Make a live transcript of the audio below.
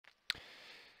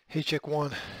Hey, check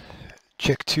one,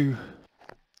 check two.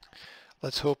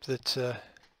 Let's hope that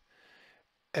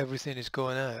everything is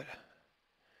going out.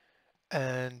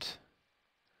 And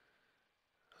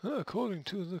according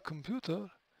to the computer,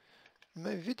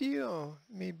 my video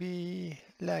may be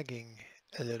lagging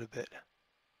a little bit.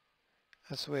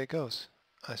 That's the way it goes,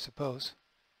 I suppose.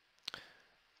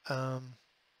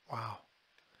 Wow.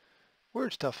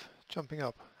 Weird stuff jumping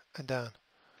up and down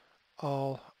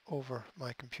all over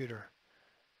my computer.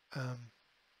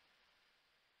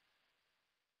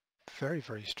 Very,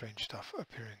 very strange stuff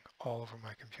appearing all over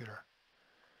my computer.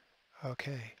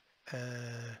 Okay,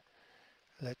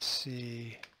 let's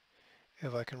see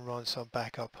if I can run some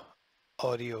backup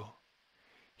audio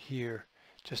here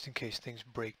just in case things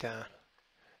break down.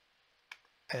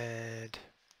 And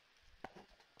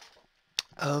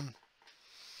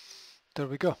there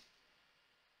we go.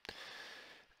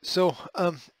 So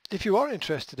if you are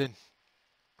interested in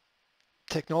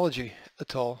technology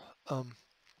at all,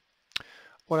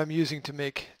 what I'm using to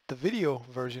make the video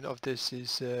version of this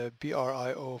is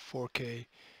BRIO 4K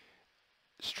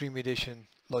Stream Edition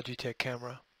Logitech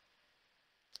camera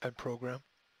and program.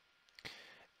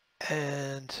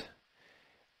 And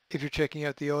if you're checking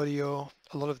out the audio,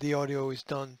 a lot of the audio is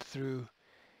done through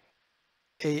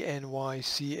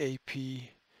ANYCAP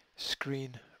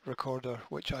screen recorder,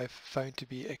 which I've found to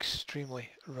be extremely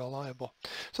reliable.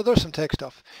 So there's some tech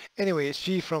stuff. Anyway, it's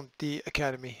G from the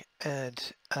Academy,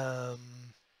 and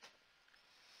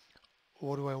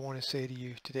what do I want to say to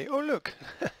you today? Oh look,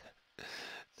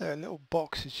 a little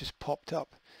box has just popped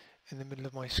up in the middle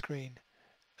of my screen.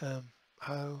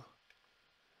 How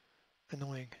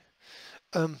annoying.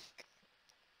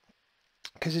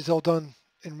 Because it's all done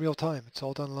in real time. It's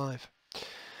all done live.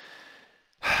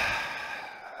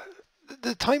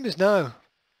 The time is now.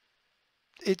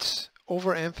 It's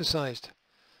overemphasized,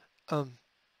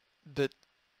 but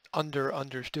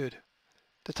understood.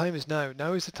 The time is now.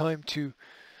 Now is the time to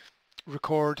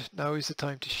record. Now is the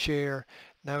time to share.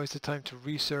 Now is the time to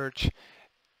research.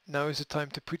 Now is the time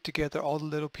to put together all the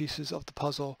little pieces of the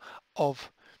puzzle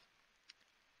of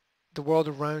the world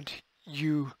around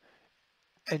you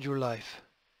and your life.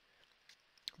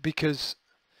 Because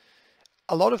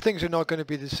a lot of things are not going to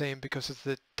be the same because of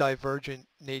the divergent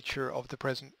nature of the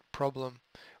present problem,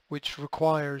 which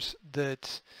requires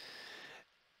that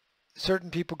certain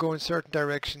people go in certain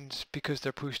directions because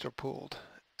they're pushed or pulled.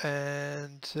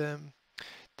 And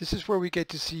this is where we get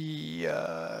to see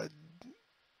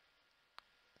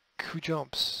who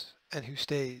jumps and who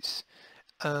stays.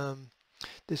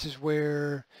 This is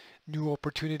where new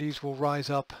opportunities will rise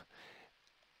up,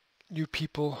 new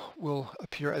people will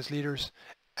appear as leaders,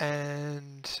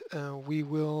 and we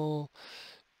will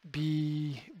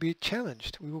be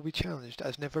challenged. We will be challenged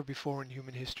as never before in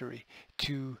human history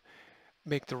to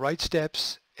make the right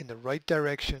steps in the right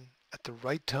direction at the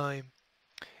right time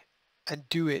and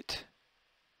do it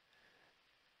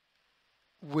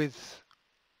with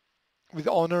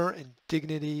honor and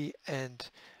dignity and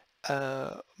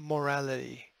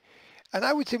morality. And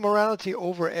I would say morality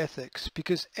over ethics,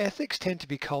 because ethics tend to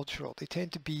be cultural. They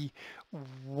tend to be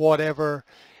whatever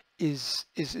is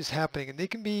happening, and they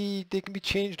can be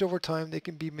changed over time. They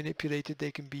can be manipulated.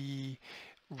 They can be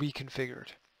reconfigured.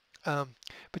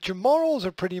 But your morals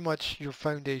are pretty much your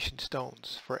foundation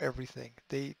stones for everything.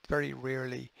 They very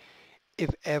rarely,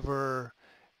 if ever,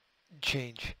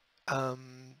 change.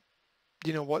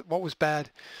 You know, what was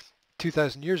bad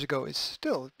 2,000 years ago is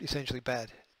still essentially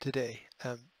bad today.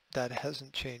 That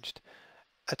hasn't changed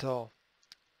at all.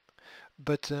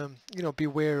 But you know,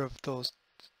 beware of those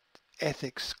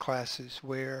ethics classes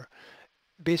where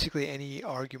basically any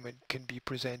argument can be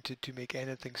presented to make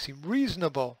anything seem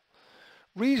reasonable.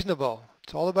 Reasonable.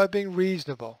 It's all about being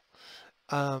reasonable.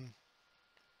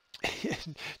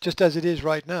 Just as it is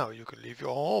right now. You can leave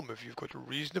your home if you've got a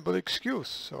reasonable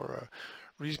excuse or a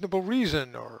reasonable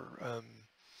reason, or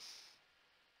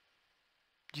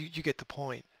you get the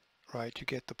point, right? You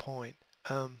get the point.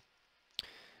 And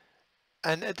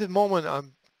at the moment,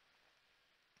 I'm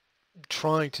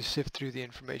trying to sift through the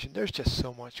information. There's just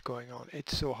so much going on.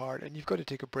 It's so hard, and you've got to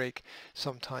take a break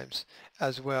sometimes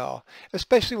as well,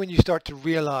 especially when you start to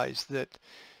realize that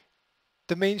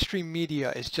the mainstream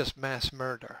media is just mass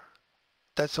murder.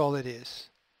 That's all it is.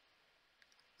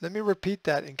 Let me repeat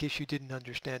that in case you didn't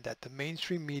understand that. The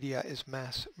mainstream media is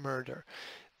mass murder.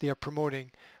 They are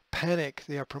promoting panic.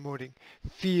 They are promoting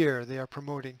fear. They are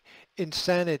promoting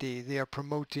insanity. They are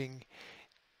promoting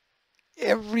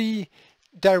every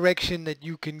direction that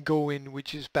you can go in,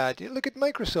 which is bad. Look at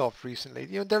Microsoft recently.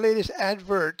 You know, their latest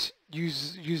advert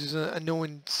uses a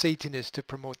known Satanist to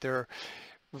promote their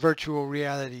virtual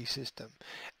reality system.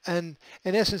 And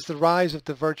in essence, the rise of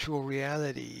the virtual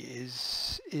reality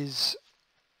is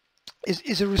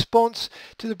a response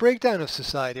to the breakdown of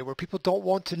society, where people don't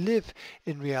want to live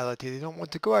in reality. They don't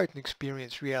want to go out and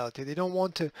experience reality. They don't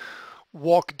want to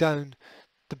walk down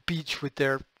the beach with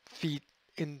their feet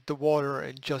in the water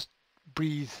and just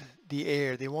breathe the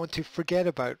air. They want to forget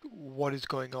about what is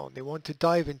going on. They want to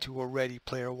dive into a Ready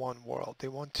Player One world.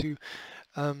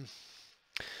 Um,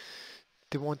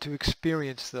 they want to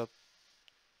experience the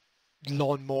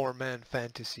lawnmower man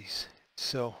fantasies.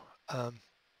 So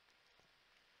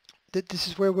this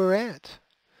is where we're at,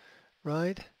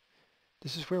 right?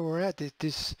 This is where we're at.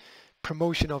 This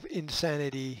promotion of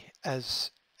insanity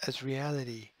as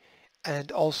reality,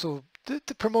 and also the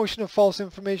promotion of false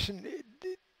information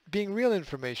being real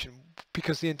information,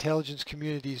 because the intelligence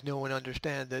communities know and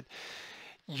understand that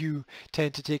you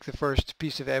tend to take the first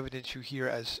piece of evidence you hear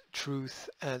as truth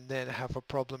and then have a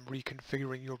problem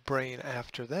reconfiguring your brain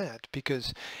after that.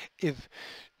 Because if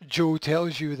Joe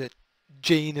tells you that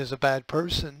Jane is a bad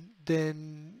person,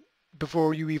 then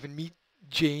before you even meet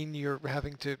Jane, you're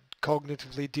having to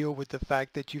cognitively deal with the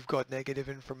fact that you've got negative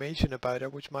information about her,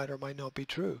 which might or might not be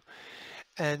true.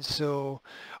 And so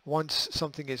once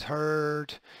something is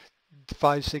heard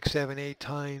 5, 6, 7, 8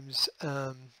 times,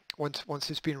 once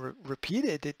it's been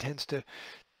repeated, it tends to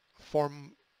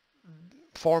form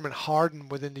and harden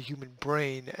within the human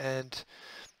brain and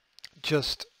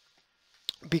just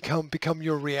become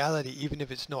your reality, even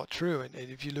if it's not true. And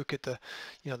if you look at the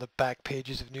the back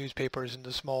pages of newspapers and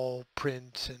the small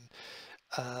print, and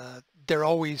they're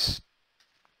always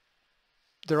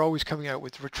coming out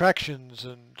with retractions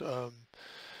and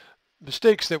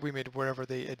mistakes that we made, wherever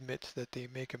they admit that they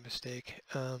make a mistake.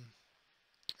 And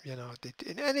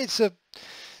it's a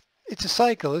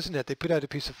cycle, isn't it? They put out a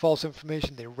piece of false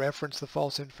information, they reference the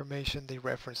false information, they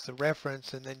reference the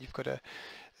reference, and then you've got to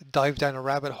dive down a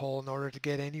rabbit hole in order to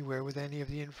get anywhere with any of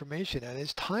the information. And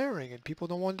it's tiring, and people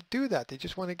don't want to do that. They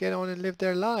just want to get on and live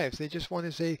their lives. They just want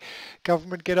to say,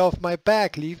 government, get off my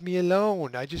back, leave me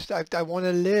alone. I want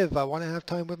to live. I want to have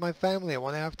time with my family. I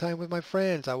want to have time with my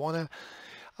friends. I want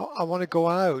to go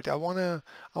out. I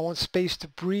want space to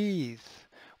breathe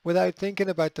without thinking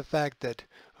about the fact that,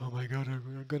 oh my God,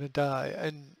 I'm going to die.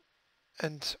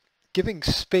 And giving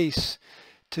space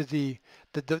to the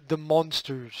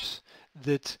monsters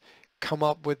that come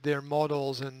up with their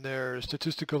models and their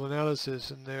statistical analysis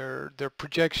and their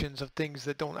projections of things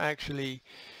that don't actually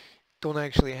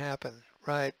happen,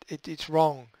 right? It's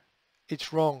wrong.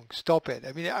 It's wrong. Stop it.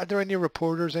 I mean, are there any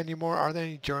reporters anymore? Are there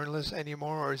any journalists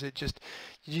anymore? Or is it just,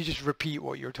 you just repeat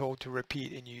what you're told to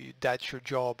repeat, and that's your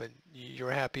job, and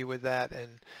you're happy with that,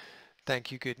 and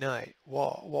thank you, good night?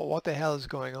 What the hell is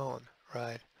going on,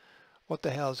 right? What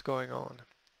the hell is going on?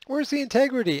 Where's the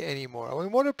integrity anymore? I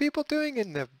mean, what are people doing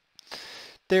in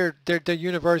their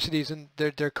universities and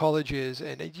their colleges?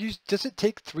 And does it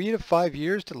take 3 to 5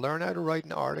 years to learn how to write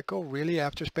an article? Really,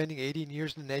 after spending 18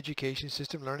 years in an education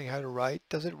system learning how to write,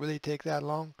 does it really take that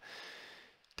long?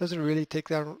 Does it really take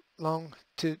that long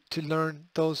to learn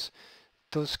those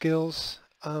skills?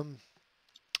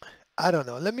 I don't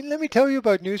know. Let me tell you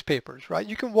about newspapers, right?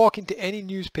 You can walk into any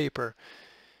newspaper,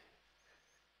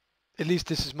 at least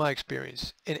this is my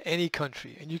experience, in any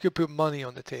country, and you could put money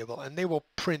on the table and they will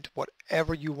print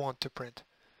whatever you want to print.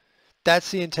 That's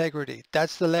the integrity.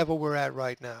 That's the level we're at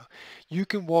right now. You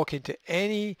can walk into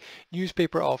any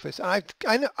newspaper office. I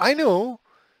know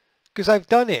because I've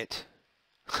done it.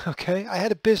 Okay? I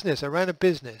had a business. I ran a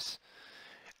business.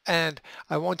 And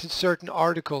I wanted certain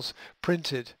articles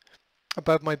printed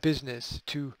about my business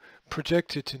to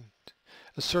project it in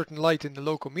a certain light in the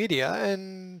local media,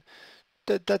 and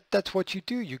that's what you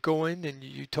do. You go in and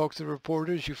you talk to the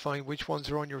reporters, you find which ones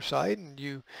are on your side, and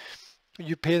you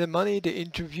pay them money to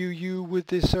interview you with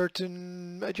this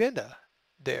certain agenda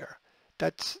there.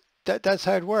 That's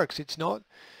how it works. It's not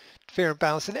fair and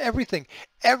balanced. And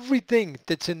everything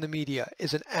that's in the media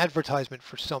is an advertisement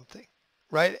for something,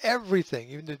 right? Everything,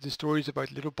 even the stories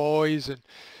about little boys and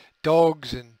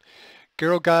dogs and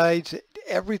girl guides,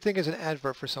 everything is an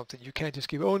advert for something. You can't just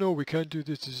give, oh no, we can't do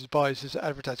this, this is bias, this is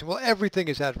advertising. Well, everything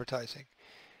is advertising.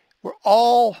 We're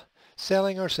all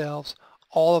selling ourselves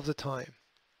all of the time.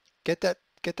 Get that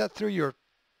through your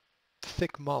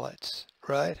thick mullets,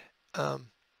 right?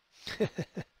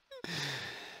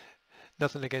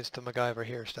 Nothing against the MacGyver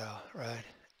hairstyle, right?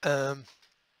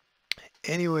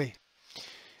 Anyway,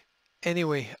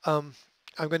 I'm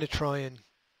going to try and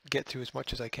get through as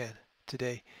much as I can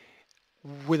today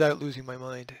without losing my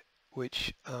mind,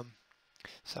 which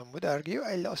some would argue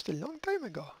I lost a long time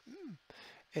ago.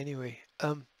 Anyway,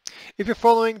 If you're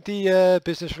following the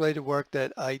business-related work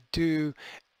that I do,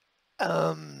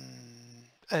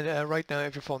 and right now,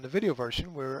 if you're following the video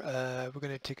version, we're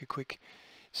going to take a quick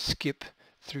skip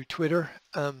through Twitter,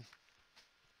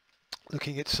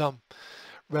 looking at some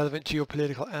relevant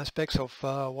geopolitical aspects of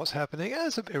what's happening,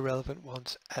 and some irrelevant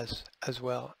ones as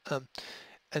well.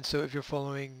 And so, if you're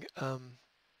following the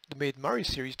Made in Murray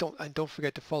series, don't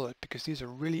forget to follow it, because these are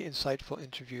really insightful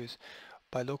interviews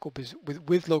by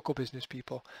with local business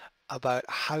people about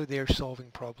how they're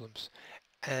solving problems,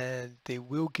 and they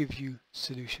will give you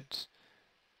solutions.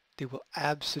 They will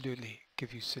absolutely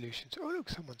give you solutions. Oh look,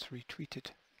 someone's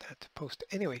retweeted that post.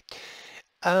 Anyway,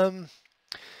 what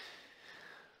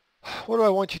do I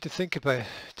want you to think about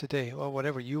today? Well,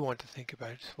 whatever you want to think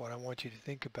about is what I want you to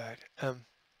think about.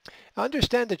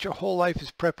 Understand that your whole life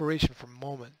is preparation for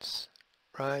moments,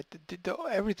 right?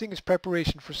 Everything is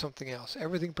preparation for something else.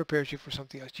 Everything prepares you for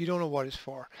something else. You don't know what it's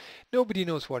for. Nobody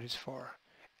knows what it's for.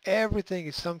 Everything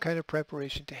is some kind of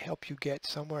preparation to help you get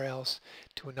somewhere else,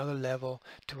 to another level,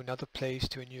 to another place,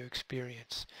 to a new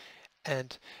experience.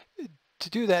 And to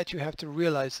do that, you have to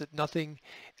realize that nothing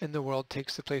in the world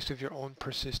takes the place of your own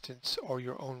persistence or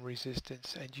your own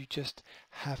resistance. And you just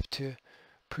have to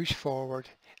push forward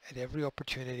at every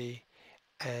opportunity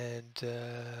and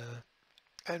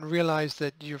realize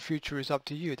that your future is up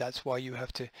to you. That's why you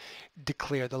have to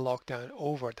declare the lockdown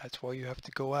over. That's why you have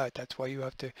to go out. That's why you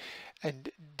have to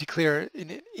declare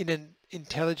in an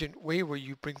intelligent way where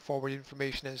you bring forward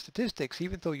information and statistics,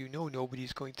 even though you know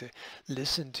nobody's going to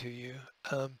listen to you.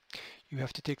 You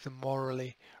have to take the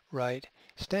morally right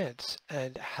stance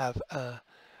and have a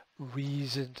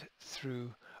reasoned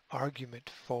through argument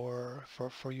for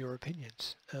your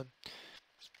opinions.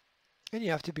 And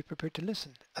you have to be prepared to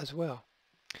listen as well.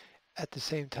 At the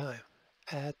same time.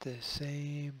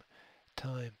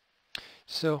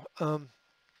 So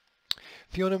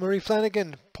Fiona Marie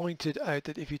Flanagan pointed out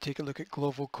that if you take a look at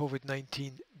global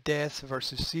COVID-19 deaths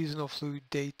versus seasonal flu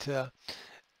data,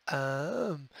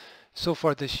 so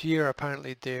far this year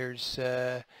apparently there's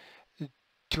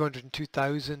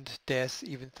 202,000 deaths,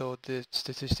 even though the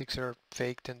statistics are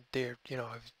faked and they're, you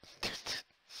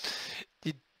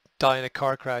die in a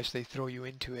car crash, they throw you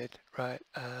into it, right?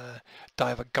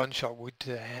 Die of a gunshot wound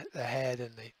to the head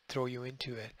and they throw you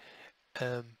into it.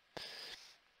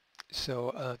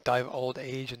 Die of old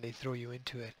age and they throw you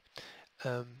into it.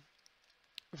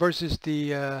 Versus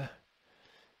the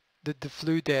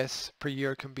flu deaths per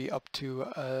year can be up to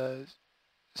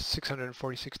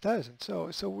 646,000.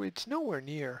 So it's nowhere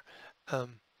near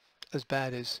as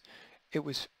bad as it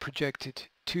was projected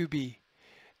to be.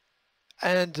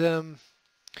 And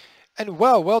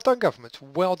well done governments,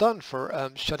 well done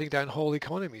for shutting down whole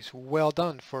economies, well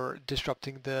done for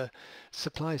disrupting the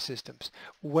supply systems,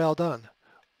 well done.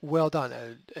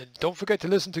 And don't forget to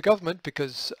listen to government,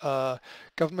 because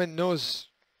government knows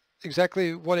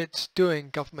exactly what it's doing.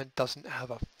 Government doesn't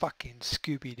have a fucking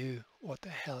Scooby-Doo what the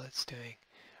hell it's doing,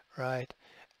 right?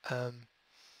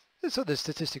 So the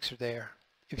statistics are there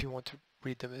if you want to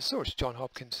read them. As source, Johns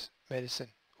Hopkins Medicine,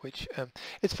 which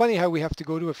it's funny how we have to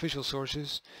go to official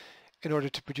sources in order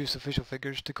to produce official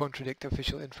figures to contradict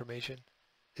official information.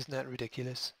 Isn't that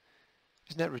ridiculous?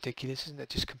 Isn't that ridiculous? Isn't that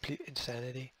just complete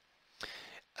insanity?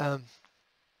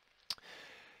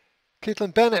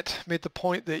 Caitlin Bennett made the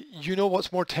point that you know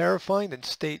what's more terrifying than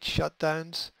state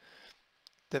shutdowns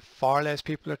that far less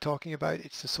people are talking about?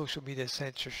 It's the social media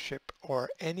censorship or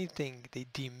anything they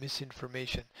deem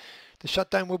misinformation. The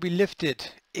shutdown will be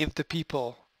lifted if the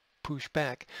people push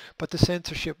back, but the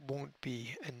censorship won't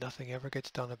be, and nothing ever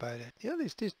gets done about it.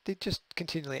 They just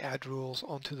continually add rules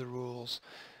onto the rules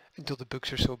until the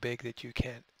books are so big that you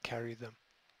can't carry them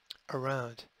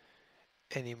around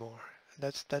anymore.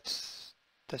 That's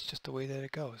just the way that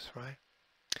it goes, right?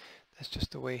 That's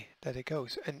just the way that it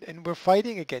goes, and we're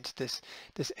fighting against this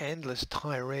endless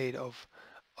tirade of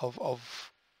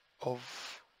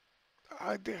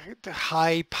the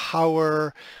high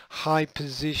power, high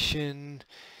position,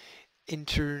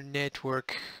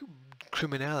 inter-network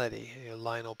criminality.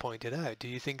 Lionel pointed out. Do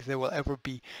you think there will ever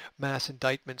be mass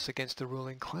indictments against the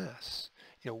ruling class?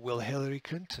 Will Hillary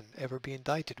Clinton ever be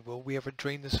indicted? Will we ever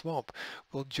drain the swamp?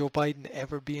 Will Joe Biden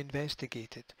ever be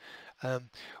investigated?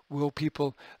 Will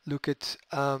people look at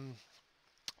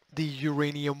the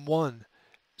Uranium One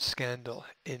scandal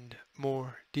in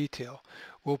more detail?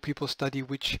 Will people study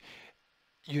which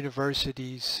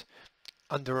universities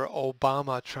under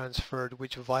Obama transferred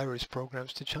which virus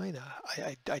programs to China?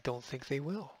 I don't think they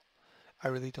will. I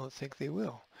really don't think they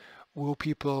will. Will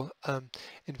people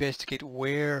investigate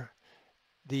where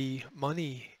the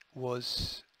money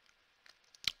was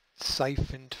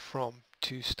siphoned from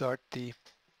to start the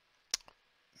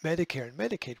Medicare and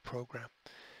Medicaid program.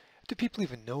 Do people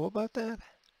even know about that?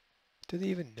 Do they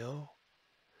even know?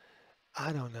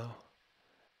 I don't know.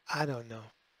 I don't know.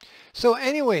 So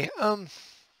anyway,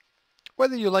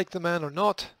 whether you like the man or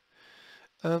not,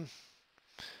 um,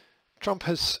 Trump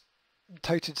has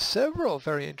touted several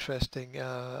very interesting,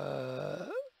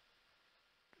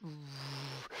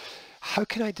 how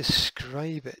can I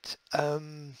describe it?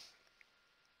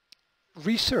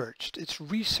 Researched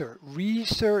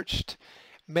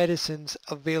medicines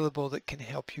available that can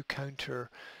help you counter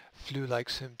flu-like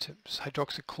symptoms.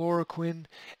 Hydroxychloroquine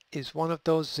is one of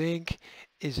those, zinc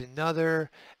is another,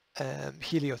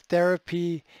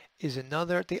 heliotherapy is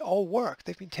another. They all work.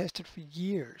 They've been tested for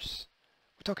years.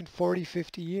 We're talking 40,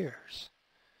 50 years.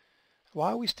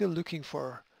 Why are we still looking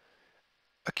for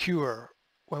a cure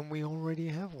when we already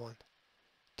have one?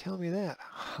 Tell me that,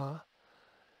 huh?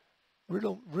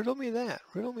 Riddle me that.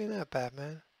 Riddle me that,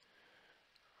 Batman.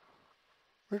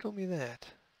 Riddle me that.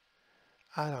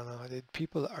 I don't know.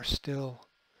 People are still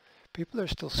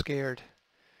scared.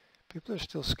 People are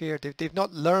still scared. They've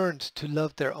not learned to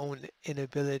love their own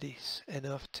inabilities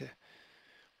enough to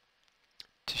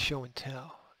show and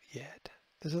tell yet.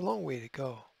 There's a long way to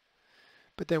go.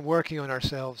 But then working on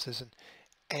ourselves is an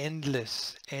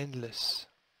endless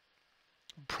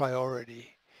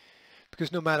priority.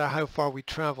 Because no matter how far we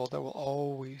travel, there will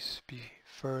always be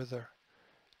further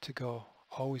to go.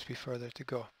 Always be further to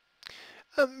go.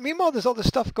 Meanwhile, there's all this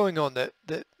stuff going on that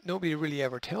nobody really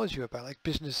ever tells you about, like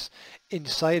Business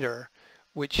Insider,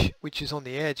 which is on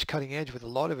the edge, cutting edge with a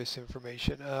lot of its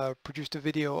information, produced a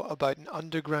video about an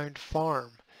underground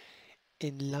farm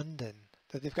in London,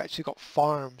 that they've actually got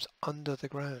farms under the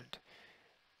ground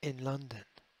in London.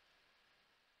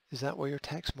 Is that where your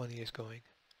tax money is going?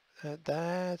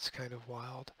 That's kind of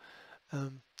wild.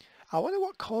 I wonder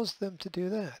what caused them to do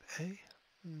that, eh?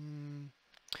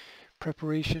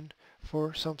 Preparation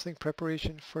for something.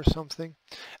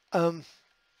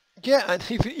 Yeah,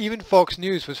 and even Fox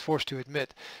News was forced to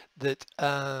admit that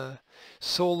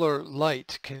solar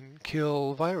light can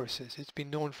kill viruses. It's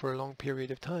been known for a long period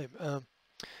of time.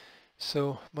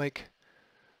 So Mike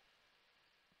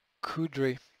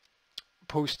Kudry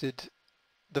posted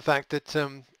the fact that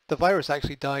the virus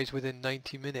actually dies within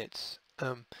 90 minutes,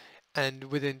 and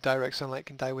within direct sunlight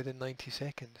can die within 90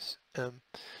 seconds.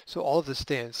 So all of this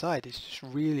stay inside is just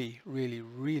really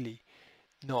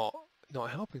not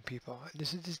helping people. And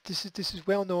this is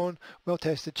well known, well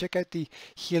tested. Check out the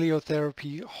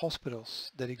heliotherapy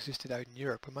hospitals that existed out in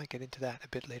Europe. We might get into that a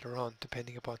bit later on,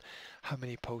 depending upon how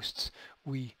many posts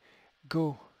we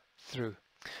go through.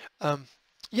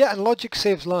 Yeah, and logic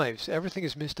saves lives. Everything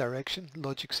is misdirection.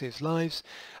 Logic saves lives.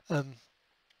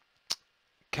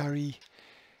 Carrie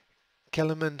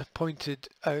Kellerman pointed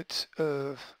out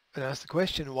and asked the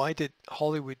question, why did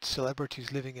Hollywood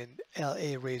celebrities living in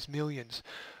LA raise millions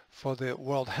for the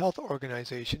World Health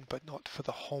Organization, but not for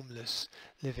the homeless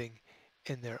living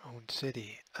in their own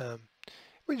city?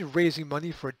 When you're raising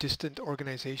money for a distant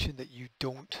organization that you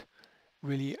don't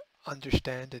really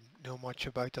understand and know much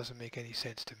about, doesn't make any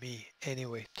sense to me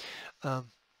anyway.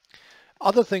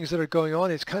 Other things that are going on,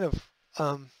 it's kind of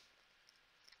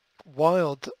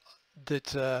wild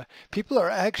that people are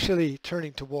actually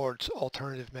turning towards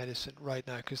alternative medicine right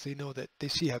now because they know that they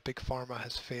see how Big Pharma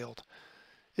has failed.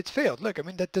 It's failed. Look, I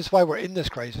mean, that's why we're in this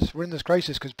crisis. We're in this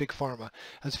crisis because Big Pharma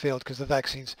has failed, because the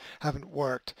vaccines haven't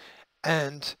worked,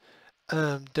 and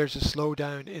there's a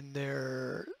slowdown in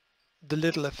the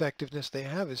little effectiveness they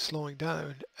have is slowing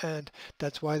down, and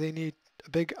that's why they need a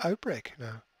big outbreak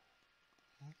now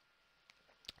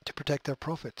to protect their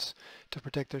profits, to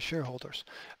protect their shareholders.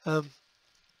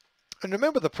 And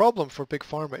remember, the problem for Big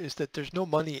Pharma is that there's no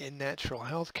money in natural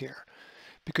health care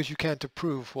because you can't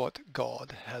approve what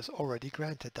God has already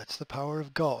granted. That's the power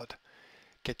of God.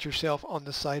 Get yourself on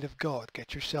the side of God.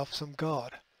 Get yourself some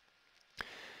God.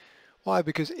 Why?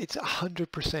 Because it's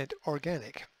 100%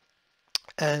 organic.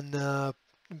 And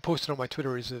posted on my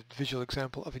Twitter is a visual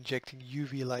example of injecting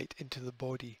UV light into the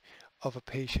body of a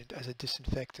patient as a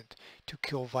disinfectant to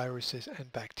kill viruses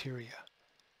and bacteria.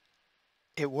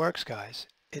 It works, guys.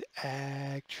 It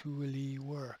actually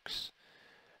works.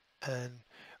 And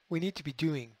we need to be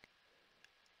doing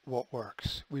what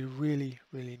works. We really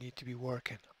need to be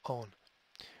working on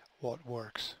what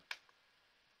works.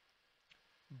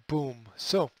 Boom.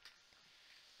 So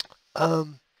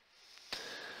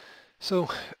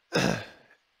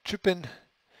tripping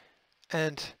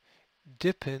and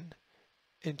dipping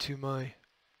into my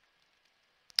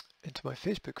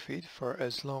Facebook feed for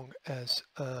as long as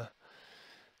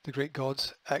the great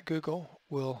gods at Google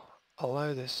will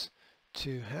allow this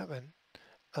to happen.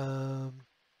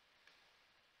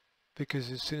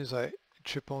 because as soon as I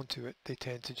trip onto it, they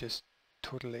tend to just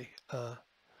totally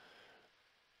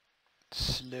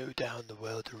slow down the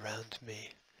world around me.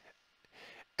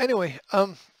 Anyway,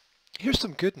 here's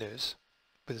some good news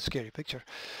with a scary picture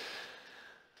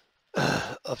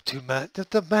of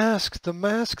the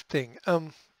mask thing.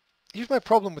 Here's my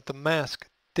problem with the mask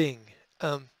thing.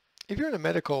 If you're in a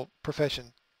medical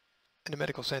profession, in a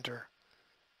medical center,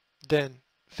 then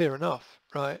fair enough,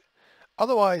 right?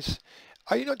 Otherwise,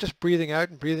 are you not just breathing out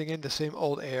and breathing in the same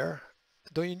old air?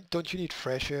 Don't you need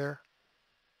fresh air?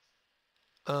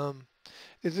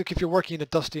 It's like if you're working in a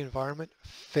dusty environment,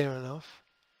 fair enough,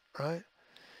 right?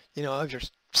 You know, if you're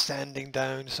sanding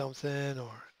down something,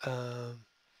 or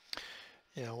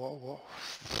you know,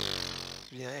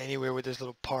 you know, anywhere where there's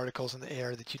little particles in the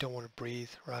air that you don't want to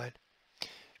breathe, right?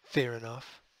 Fair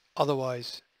enough.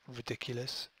 Otherwise,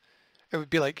 ridiculous. It would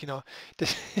be like, you know,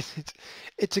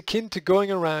 it's akin to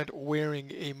going around wearing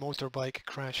a motorbike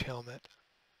crash helmet,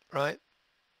 right?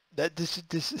 This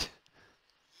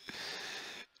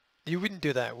you wouldn't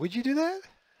do that, would you do that?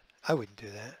 I wouldn't do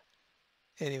that.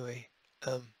 Anyway,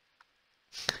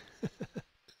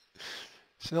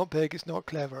 it's not big, it's not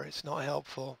clever, it's not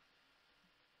helpful.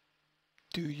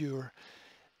 Do your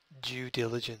due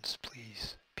diligence,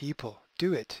 please. People,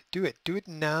 do it. Do it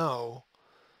now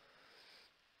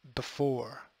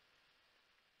before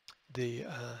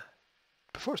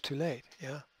it's too late,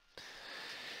 yeah.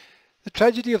 The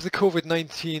tragedy of the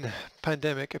COVID-19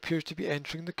 pandemic appears to be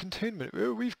entering the containment.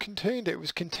 We've contained it. It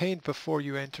was contained before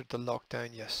you entered the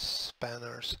lockdown, you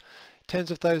spanners. Tens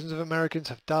of thousands of Americans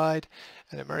have died,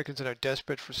 and Americans are now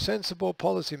desperate for sensible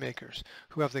policymakers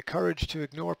who have the courage to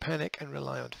ignore panic and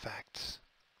rely on facts.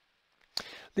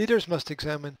 Leaders must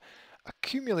examine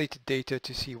accumulated data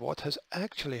to see what has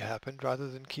actually happened rather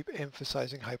than keep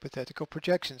emphasizing hypothetical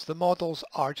projections. The models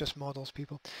are just models,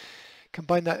 people.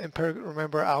 Combine that empirical,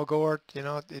 remember Al Gore, you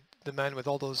know, the man with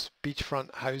all those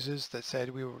beachfront houses that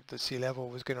said the sea level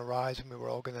was going to rise and we were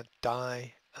all going to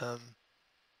die.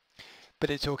 But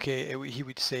it's okay, he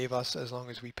would save us as long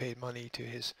as we paid money to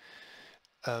his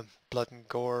blood and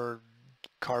gore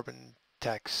carbon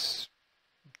tax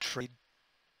trade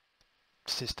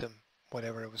system,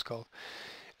 whatever it was called.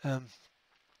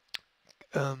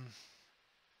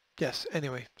 Yes,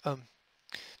 anyway,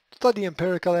 study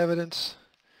empirical evidence,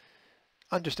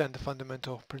 understand the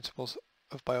fundamental principles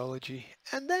of biology,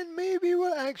 and then maybe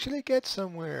we'll actually get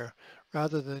somewhere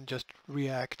rather than just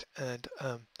react and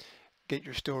get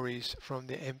your stories from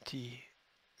the empty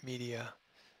media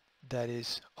that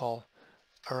is all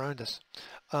around us.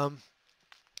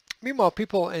 Meanwhile,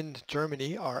 people in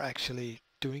Germany are actually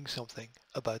doing something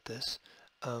about this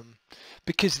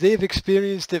because they've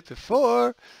experienced it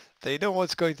before. They know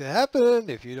what's going to happen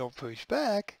if you don't push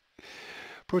back.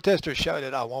 Protesters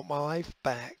shouted, "I want my life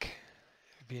back,"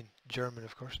 being German,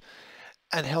 of course,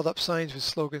 and held up signs with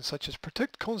slogans such as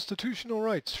 "Protect constitutional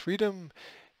rights. Freedom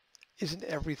isn't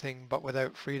everything, but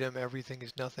without freedom, everything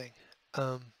is nothing."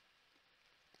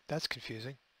 That's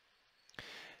confusing.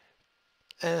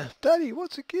 Daddy,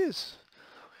 what's a kiss?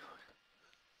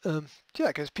 Yeah,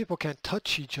 because people can't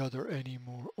touch each other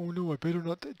anymore. Oh no, I better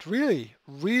not. Really,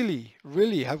 really,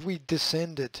 really, have we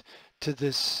descended to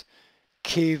this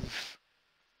cave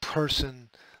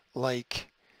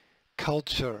person-like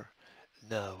culture?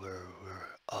 No,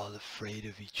 we're all afraid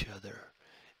of each other,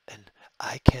 and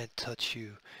I can't touch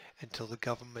you until the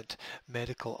government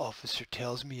medical officer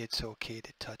tells me it's okay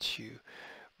to touch you.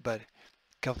 But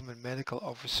government medical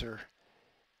officer,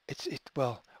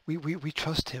 well, we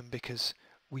trust him because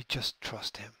we just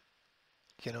trust him.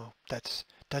 You know, that's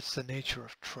the nature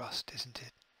of trust, isn't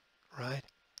it? Right?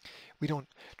 We don't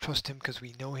trust him because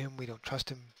we know him. We don't trust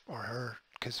him or her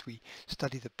because we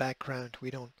study the background. We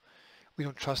don't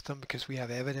trust them because we have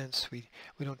evidence. We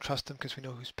don't trust them because we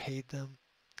know who's paid them.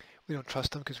 We don't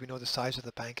trust them because we know the size of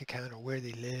the bank account or where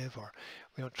they live, or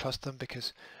we don't trust them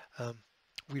because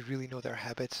we really know their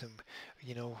habits, and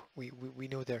you know we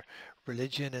know their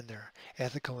religion and their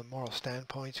ethical and moral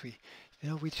standpoints. We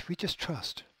just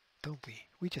trust, don't we?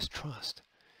 We just trust,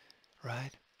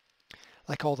 right?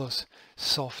 Like all those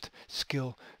soft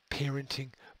skill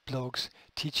parenting blogs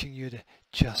teaching you to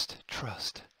just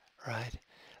trust, right?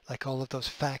 Like all of those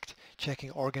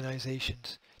fact-checking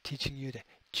organizations teaching you to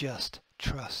just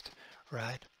trust,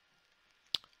 right?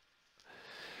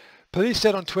 Police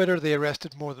said on Twitter they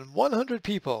arrested more than 100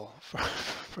 people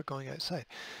for going outside.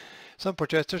 Some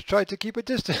protesters tried to keep a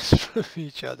distance from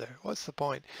each other. What's the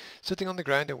point? Sitting on the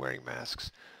ground and wearing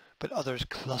masks. But others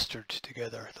clustered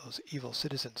together, those evil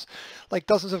citizens. Like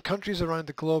dozens of countries around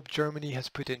the globe, Germany has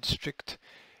put in strict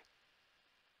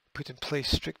put in place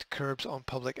strict curbs on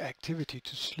public activity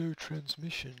to slow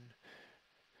transmission.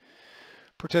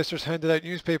 Protesters handed out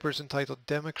newspapers entitled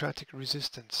Democratic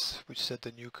Resistance, which said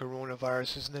the new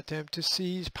coronavirus is an attempt to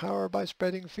seize power by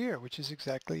spreading fear, which is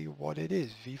exactly what it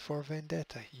is. V for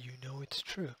Vendetta. You know it's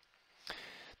true.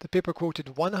 The paper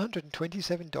quoted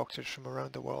 127 doctors from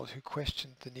around the world who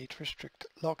questioned the need for strict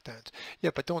lockdowns.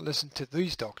 Yeah, but don't listen to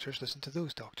these doctors, listen to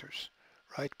those doctors,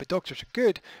 right? But doctors are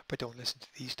good, but don't listen to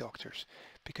these doctors,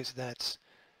 because that's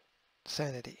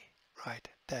sanity, right?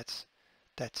 That's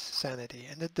sanity.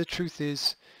 And the truth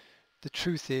is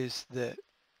that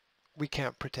we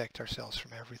can't protect ourselves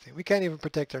from everything. We can't even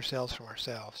protect ourselves from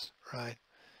ourselves, right?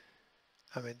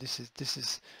 I mean, this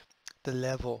is the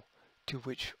level to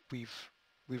which we've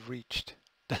reached,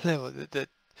 the level, the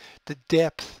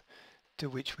depth to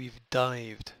which we've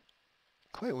dived,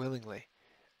 quite willingly,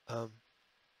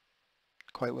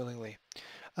 quite willingly.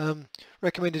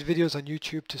 Recommended videos on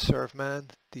YouTube to serve man,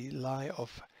 the lie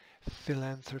of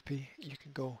philanthropy. You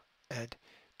can go and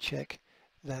check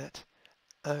that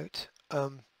out.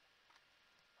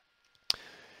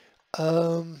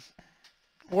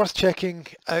 Worth checking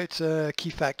out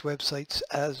key fact websites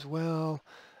as well.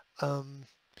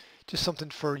 Just something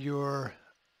for your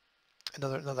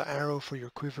another arrow for your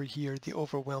quiver here. The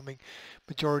overwhelming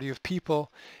majority of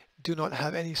people do not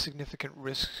have any significant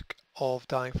risk of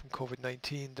dying from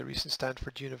COVID-19. The recent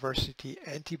Stanford University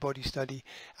antibody study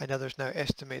and others now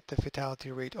estimate the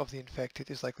fatality rate of the infected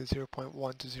is likely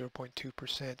 0.1 to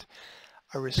 0.2%,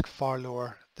 a risk far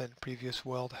lower than previous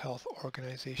World Health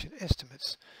Organization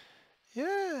estimates.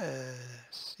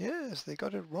 Yes, they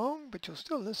got it wrong, but you'll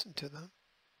still listen to them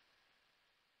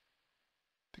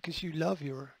because you love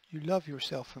your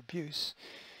self-abuse.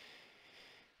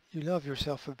 You love your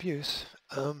self-abuse.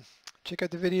 Check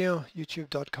out the video,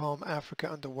 youtube.com,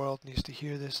 Africa and the world needs to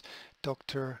hear this.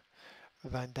 Dr.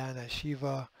 Vandana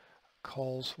Shiva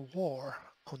calls war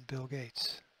on Bill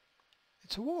Gates.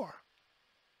 It's a war.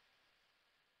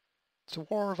 It's a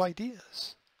war of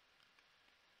ideas.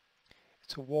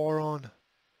 It's a war on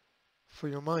for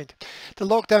your mind. The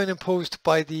lockdown imposed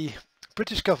by the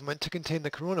British government to contain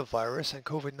the coronavirus and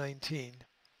COVID-19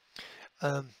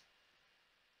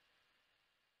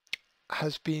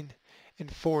 has been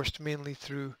enforced mainly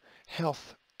through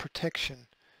health protection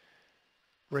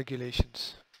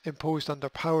regulations imposed under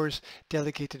powers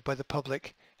delegated by the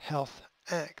Public Health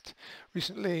Act.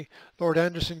 Recently, Lord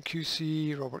Anderson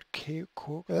QC, Robert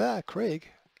Craig,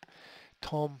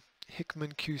 Tom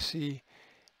Hickman QC,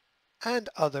 and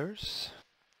others,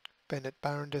 Bennett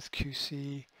Barendith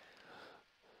QC,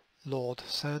 Lord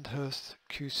Sandhurst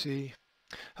QC,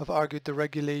 have argued the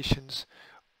regulations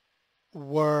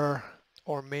were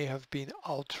or may have been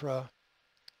ultra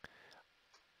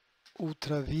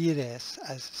vires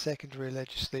as secondary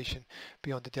legislation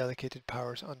beyond the delegated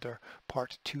powers under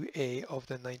Part 2A of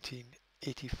the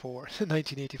 1984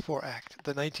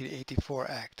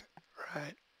 Act,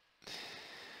 right?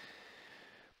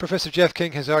 Professor Jeff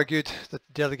King has argued that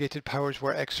the delegated powers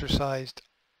were exercised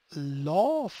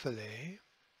lawfully.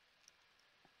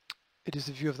 It is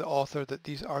the view of the author that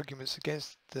these arguments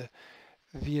against the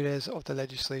vires of the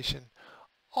legislation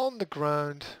on that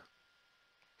ground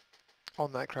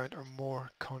are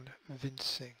more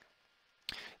convincing.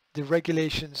 The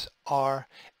regulations are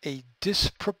a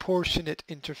disproportionate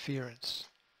interference.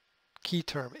 Key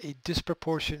term, a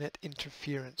disproportionate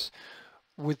interference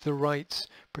with the rights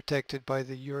protected by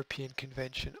the European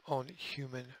Convention on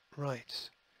Human Rights.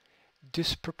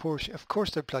 Disproportionate. Of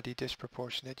course they're bloody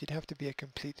disproportionate. You'd have to be a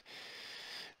complete,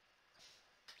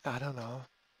 I don't know,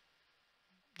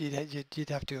 you'd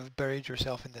have to have buried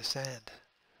yourself in the sand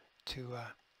to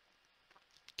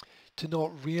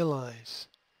not realize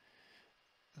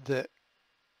that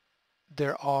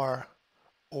there are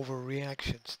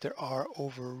overreactions, there are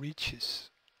overreaches.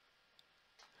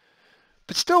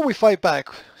 But still we fight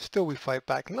back.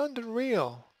 London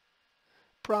Real,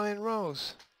 Brian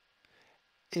Rose,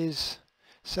 is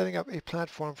setting up a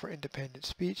platform for independent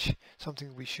speech,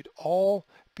 something we should all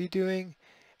be doing.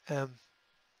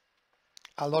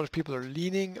 A lot of people are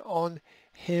leaning on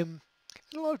him,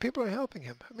 and a lot of people are helping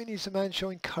him. I mean, he's a man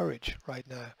showing courage right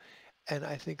now, and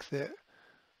I think that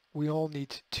we all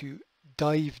need to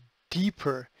dive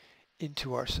deeper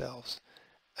into ourselves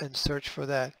and search for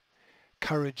that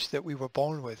courage that we were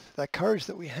born with, that courage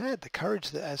that we had, the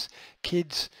courage that as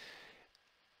kids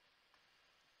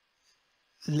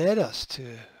led us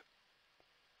to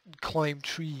climb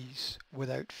trees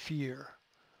without fear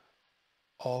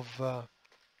of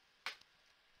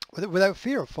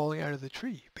falling out of the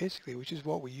tree, basically, which is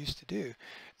what we used to do.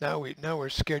 Now we're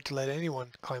scared to let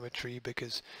anyone climb a tree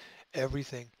because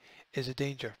everything is a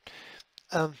danger.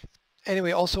 Um,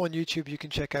 anyway, also on YouTube, you can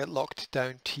check out Locked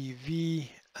Down TV.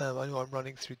 I know I'm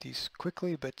running through these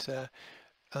quickly, but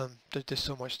there's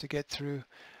so much to get through.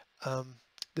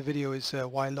 The video is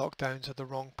Why Lockdowns Are the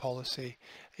Wrong Policy,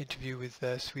 interview with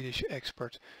Swedish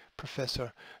expert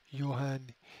Professor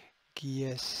Johan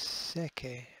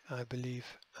Giesecke, I believe.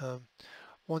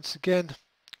 Once again,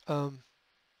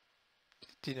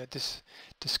 this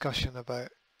discussion about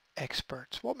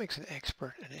experts. What makes an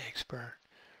expert an expert?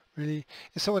 Really?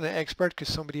 Is someone an expert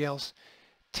because somebody else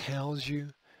tells you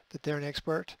that they're an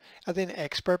expert? Are they an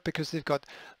expert because they've got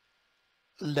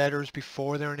letters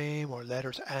before their name or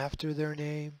letters after their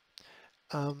name?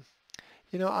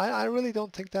 I really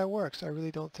don't think that works. I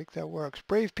really don't think that works.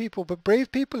 Brave people, but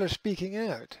brave people are speaking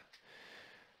out.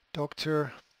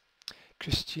 Dr.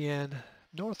 Christiane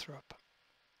Northrup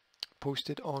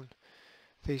posted on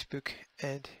Facebook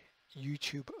and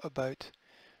YouTube about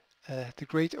the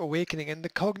Great Awakening and the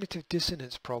cognitive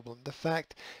dissonance problem, the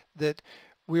fact that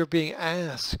we're being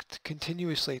asked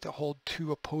continuously to hold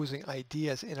two opposing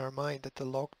ideas in our mind, that the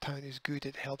lockdown is good,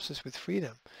 it helps us with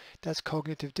freedom. That's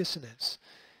cognitive dissonance.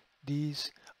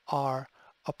 These are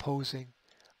opposing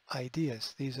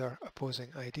ideas. These are opposing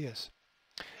ideas.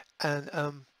 And,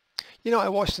 I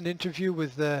watched an interview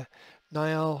with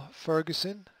Niall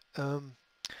Ferguson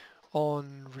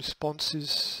on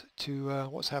responses to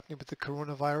what's happening with the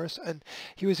coronavirus, and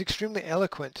he was extremely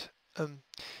eloquent,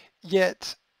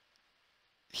 yet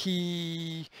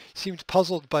he seemed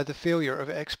puzzled by the failure of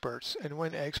experts. And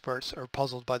when experts are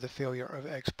puzzled by the failure of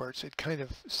experts, it kind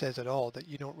of says it all, that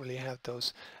you don't really have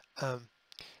those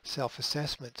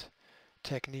self-assessment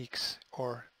techniques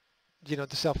or the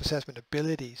self-assessment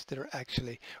abilities that are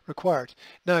actually required.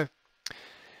 Now,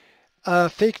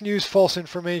 fake news, false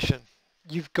information.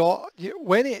 Here's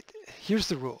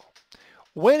the rule.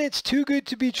 When it's too good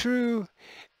to be true,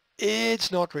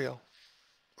 it's not real.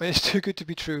 When it's too good to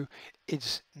be true,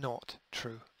 it's not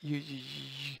true.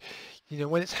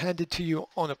 When it's handed to you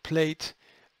on a plate,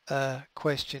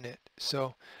 question it.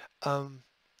 So,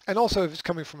 and also if it's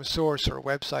coming from a source or a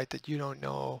website that you don't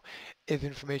know, if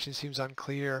information seems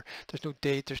unclear, there's no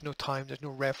date, there's no time, there's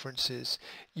no references,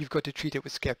 you've got to treat it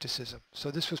with skepticism. So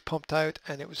this was pumped out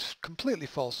and it was completely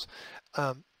false.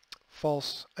 And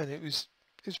it was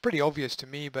pretty obvious to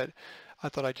me, but I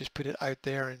thought I'd just put it out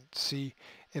there and see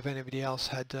if anybody else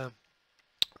had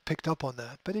picked up on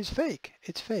that. But it's fake.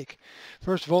 It's fake.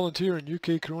 First volunteer in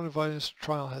UK coronavirus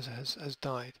trial has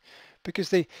died, because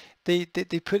they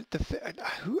put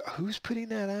who's putting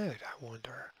that out? I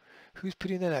wonder who's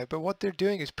putting that out. But what they're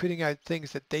doing is putting out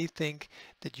things that they think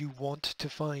that you want to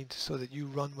find, so that you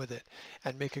run with it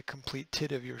and make a complete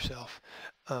tit of yourself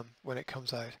when it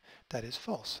comes out. That is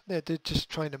false. They're just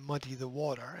trying to muddy the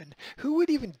water. And who would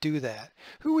even do that?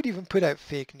 Who would even put out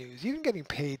fake news? Even getting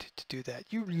paid to do that?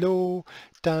 You low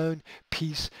down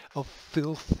piece of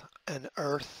filth and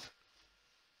earth.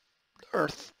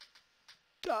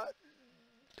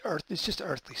 It's just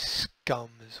earthly scum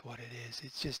is what it is.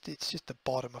 It's just the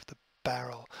bottom of the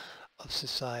barrel of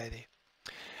society.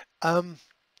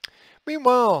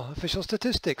 Meanwhile, official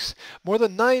statistics. More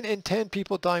than 9 in 10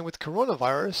 people dying with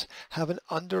coronavirus have an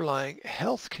underlying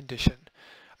health condition,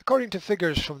 according to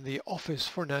figures from the Office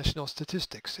for National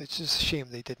Statistics. It's just a shame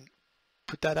they didn't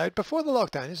put that out before the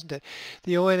lockdown, isn't it?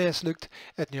 The ONS looked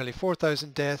at nearly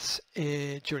 4,000 deaths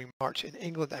during March in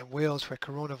England and Wales, where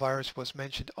coronavirus was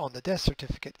mentioned on the death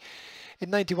certificate.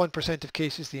 In 91% of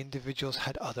cases, the individuals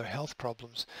had other health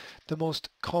problems. The most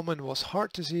common was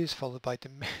heart disease, followed by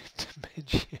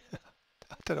dementia.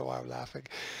 I don't know why I'm laughing.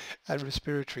 And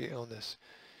respiratory illness.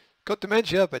 Got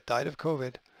dementia, but died of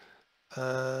COVID.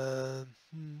 On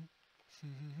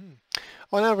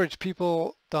average,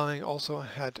 people dying also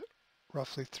had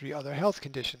roughly 3 other health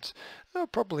conditions,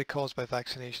 probably caused by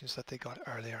vaccinations that they got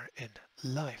earlier in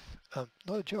life.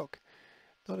 Not a joke.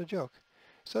 Not a joke.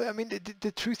 So, I mean,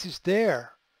 the truth is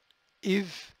there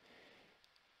if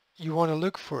you want to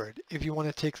look for it, if you want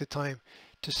to take the time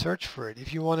to search for it,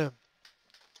 if you want to,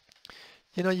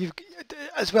 you've,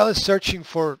 as well as searching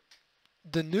for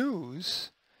the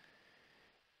news,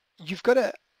 you've got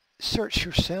to search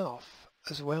yourself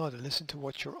as well to listen to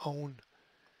what your own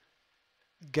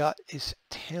gut is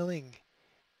telling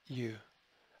you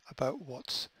about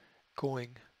what's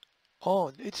going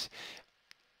on. It's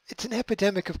an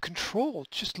epidemic of control.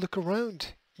 Just look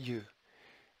around you.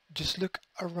 Just look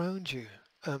around you.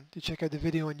 To check out the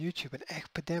video on YouTube, an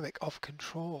epidemic of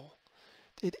control.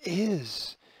 It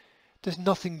is. There's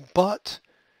nothing but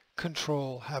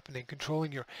control happening,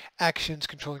 controlling your actions,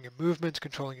 controlling your movements,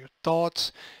 controlling your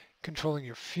thoughts, controlling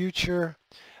your future.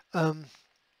 And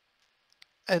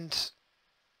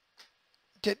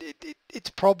it's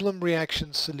problem,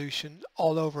 reaction, solution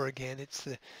all over again.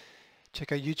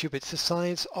 Check out YouTube. It's the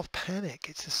science of panic.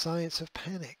 It's the science of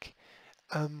panic,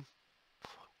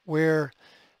 where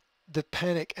the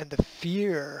panic and the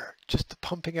fear, just the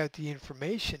pumping out the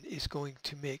information, is going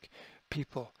to make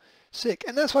people sick.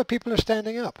 And that's why people are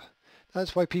standing up.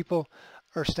 That's why people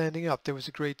are standing up. There was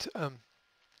a great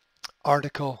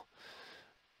article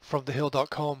from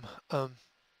thehill.com.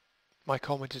 My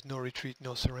comment is no retreat,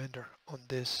 no surrender on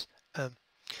this,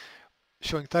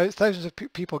 showing thousands of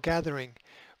people gathering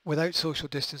without social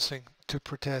distancing to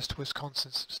protest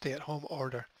Wisconsin's stay-at-home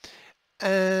order.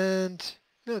 And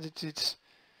you know,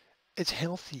 it's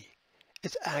healthy.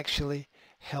 It's actually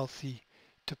healthy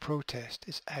to protest.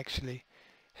 It's actually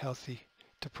healthy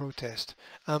to protest.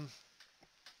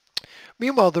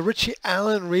 Meanwhile, the Richie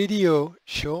Allen radio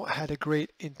show had a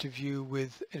great interview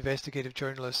with investigative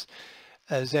journalist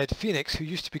Zed Phoenix, who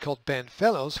used to be called Ben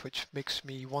Fellows, which makes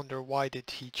me wonder, why did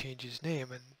he change his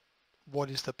name and what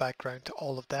is the background to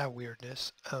all of that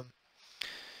weirdness.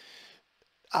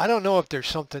 I don't know if there's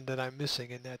something that I'm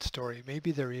missing in that story.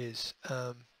 Maybe there is.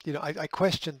 You know, I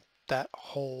question that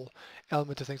whole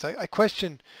element of things. I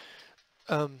question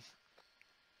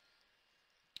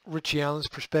Richie Allen's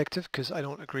perspective, because I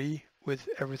don't agree with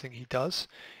everything he does,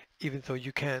 even though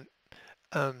you can't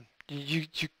you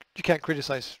can't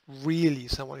criticize really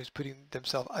someone who's putting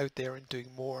themselves out there and doing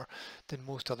more than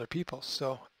most other people.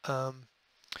 So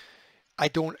I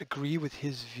don't agree with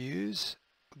his views,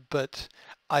 but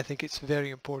I think it's very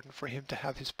important for him to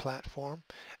have his platform,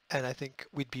 and I think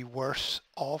we'd be worse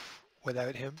off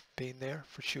without him being there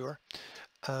for sure.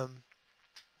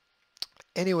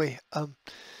 Anyway,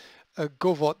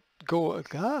 go vote, go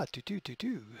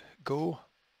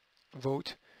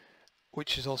vote,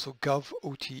 which is also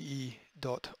govote.org.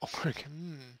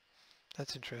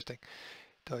 That's interesting.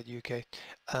 .uk.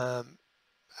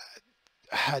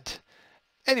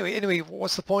 Anyway,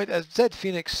 what's the point? As Zed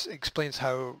Phoenix explains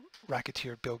how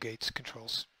racketeer Bill Gates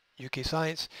controls UK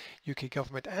science, UK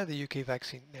government, and the UK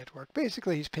vaccine network.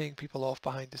 Basically, he's paying people off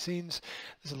behind the scenes.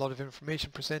 There's a lot of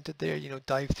information presented there. You know,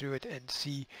 dive through it and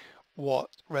see what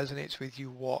resonates with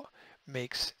you, what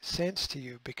makes sense to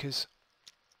you, because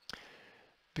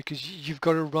you've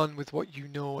got to run with what you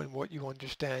know and what you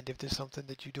understand. If there's something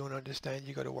that you don't understand,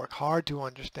 you got to work hard to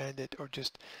understand it, or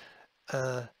just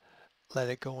let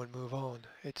it go and move on.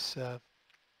 It's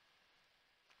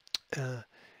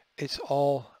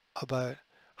all about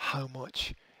how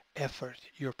much effort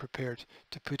you're prepared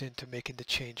to put into making the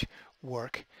change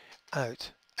work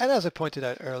out. And as I pointed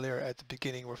out earlier at the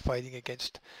beginning, we're fighting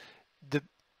against the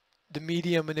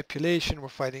media manipulation. We're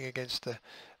fighting against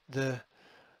the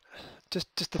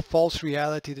false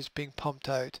reality that's being pumped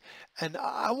out. And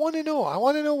I want to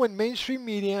know when mainstream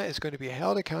media is going to be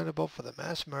held accountable for the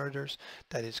mass murders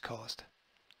that it's caused.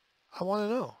 I want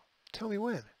to know. Tell me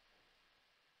when.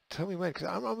 Tell me when, because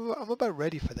I'm about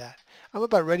ready for that. I'm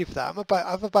about ready for that.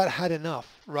 I've about had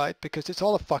enough, right? Because it's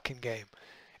all a fucking game.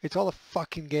 It's all a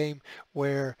fucking game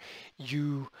where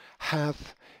you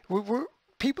have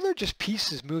people are just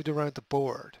pieces moved around the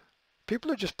board. People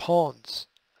are just pawns.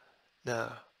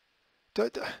 No.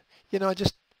 You know, I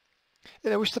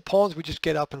wish the pawns would just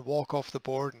get up and walk off the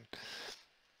board and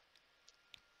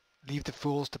leave the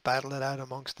fools to battle it out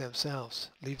amongst themselves.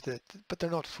 But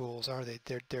they're not fools, are they?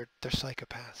 They're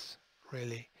psychopaths,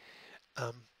 really.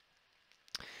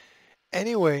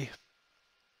 Anyway,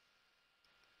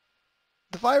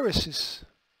 the virus is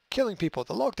killing people.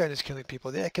 The lockdown is killing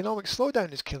people. The economic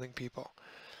slowdown is killing people.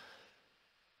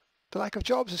 The lack of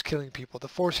jobs is killing people. The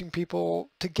forcing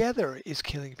people together is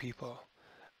killing people.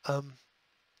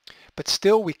 But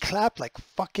still, we clap like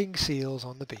fucking seals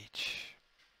on the beach.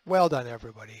 Well done,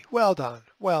 everybody. Well done.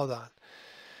 Well done.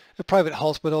 The private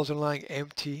hospitals are lying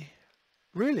empty.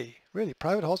 Really,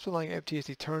 private hospitals lying empty as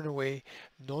they turn away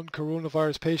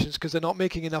non-coronavirus patients because they're not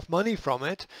making enough money from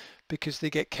it, because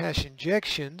they get cash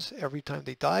injections every time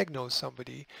they diagnose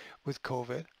somebody with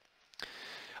COVID.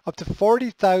 Up to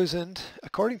 40,000,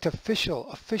 according to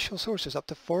official sources, up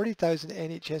to 40,000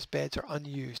 NHS beds are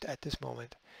unused at this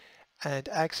moment, and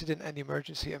accident and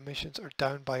emergency admissions are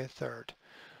down by a third.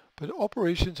 But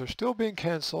operations are still being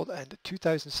cancelled, and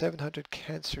 2,700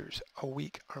 cancers a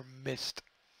week are missed.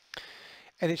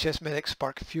 NHS medics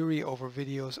spark fury over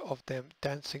videos of them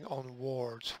dancing on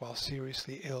wards while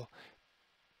seriously ill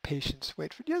patients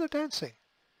wait for the other dancing.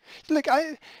 Like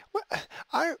I've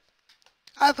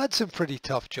had some pretty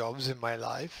tough jobs in my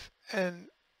life, and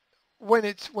when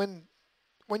you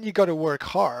got to work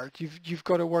hard, you've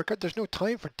got to work hard. There's no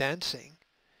time for dancing.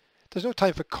 There's no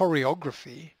time for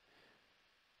choreography.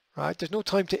 Right? There's no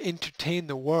time to entertain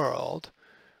the world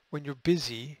when you're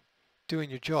busy doing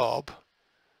your job.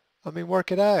 I mean,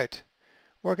 work it out.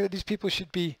 Work it out. These people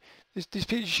should be, these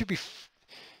people should be,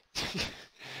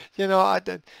 you know, I,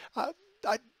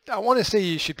 I, I want to say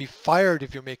you should be fired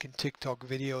if you're making TikTok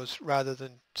videos rather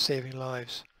than saving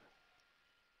lives.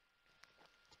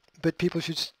 But people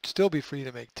should still be free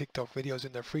to make TikTok videos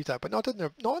in their free time, but not in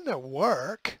their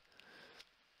work,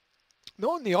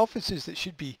 not in the offices that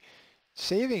should be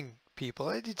saving people.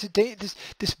 It's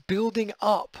this building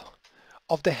up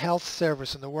of the health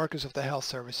service and the workers of the health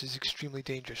service is extremely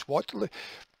dangerous.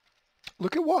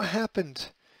 Look at what happened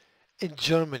in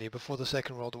Germany before the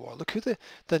Second World War. Look who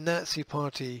the Nazi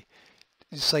Party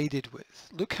sided with.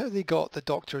 Look how they got the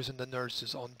doctors and the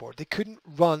nurses on board. They couldn't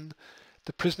run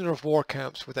the prisoner of war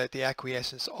camps without the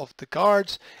acquiescence of the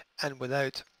guards and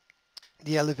without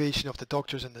the elevation of the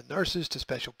doctors and the nurses to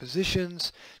special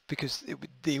positions, because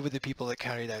they were the people that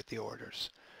carried out the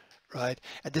orders, right?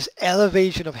 And this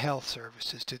elevation of health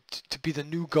services to be the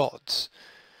new gods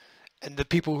and the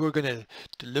people who are going to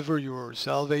deliver your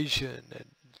salvation and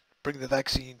bring the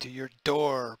vaccine to your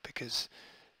door because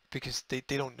they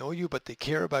don't know you, but they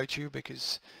care about you,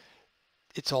 because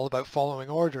it's all about following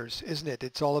orders, isn't it?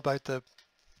 It's all about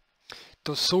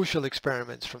those social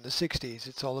experiments from the 60s.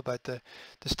 It's all about the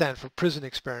Stanford prison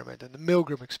experiment and the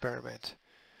Milgram experiment.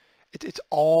 It's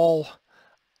all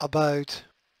about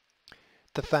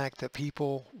the fact that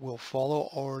people will follow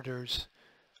orders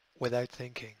without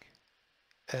thinking.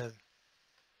 And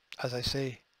as I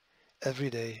say,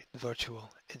 everyday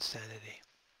virtual insanity.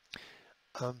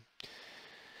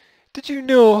 Did you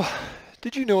know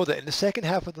that in the second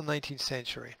half of the 19th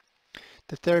century,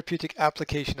 the therapeutic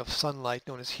application of sunlight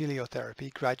known as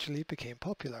heliotherapy gradually became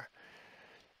popular?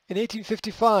 In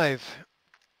 1855,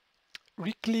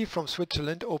 Rikli from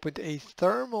Switzerland opened a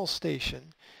thermal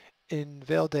station in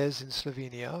Valdez in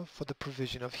Slovenia for the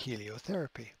provision of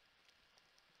heliotherapy.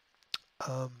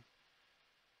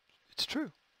 It's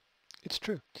true. It's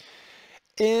true.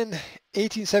 In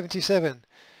 1877,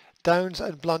 Downes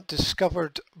and Blunt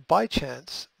discovered by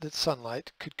chance that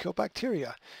sunlight could kill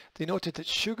bacteria. They noted that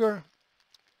sugar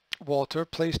water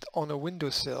placed on a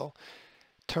windowsill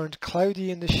turned cloudy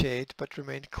in the shade but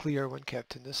remained clear when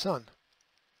kept in the sun.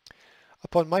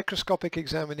 Upon microscopic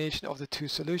examination of the two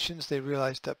solutions, they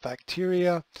realized that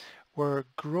bacteria were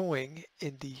growing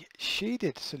in the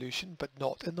shaded solution but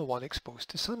not in the one exposed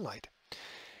to sunlight.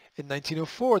 In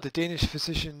 1904, the Danish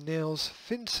physician Niels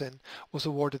Finsen was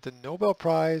awarded the Nobel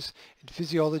Prize in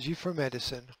Physiology for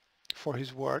Medicine for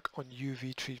his work on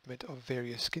UV treatment of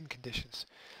various skin conditions.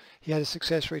 He had a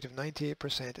success rate of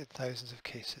 98% in thousands of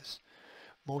cases,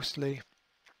 mostly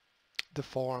the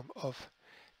form of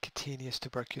cutaneous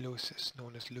tuberculosis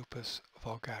known as lupus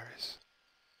vulgaris.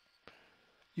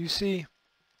 You see,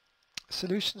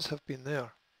 solutions have been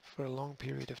there for a long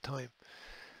period of time.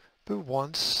 But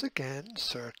once again,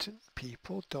 certain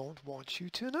people don't want you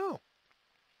to know.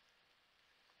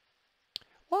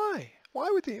 Why? Why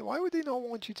would they not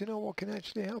want you to know what can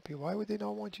actually help you? Why would they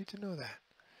not want you to know that?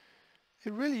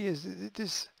 It really is.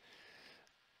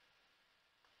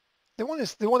 They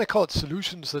want to call it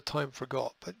solutions that time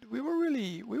forgot, but we were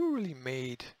really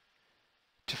made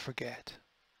to forget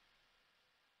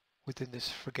within this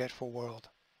forgetful world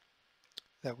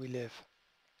that we live.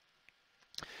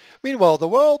 Meanwhile, the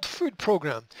World Food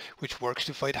Programme, which works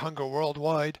to fight hunger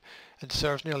worldwide and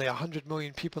serves nearly 100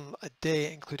 million people a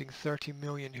day, including 30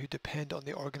 million who depend on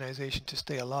the organization to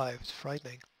stay alive, it's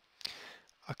frightening,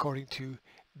 according to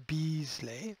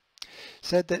Beasley,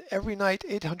 said that every night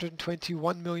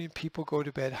 821 million people go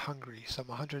to bed hungry. Some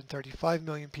 135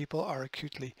 million people are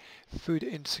acutely food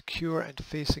insecure and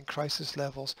facing crisis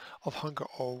levels of hunger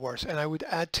or worse. And I would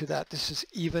add to that, this is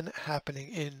even happening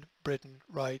in Britain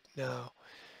right now.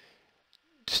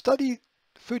 Study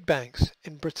food banks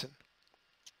in Britain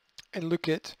and look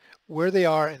at where they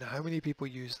are and how many people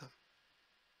use them.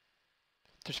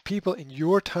 There's people in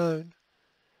your town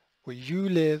where you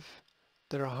live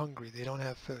that are hungry. They don't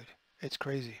have food. It's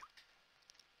crazy.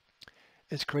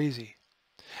 It's crazy.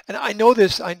 And I know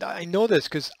this. I know this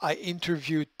because I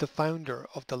interviewed the founder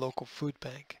of the local food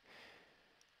bank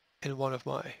in one of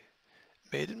my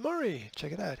Made in Murray,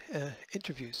 check it out,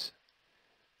 interviews.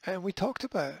 And we talked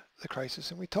about the crisis,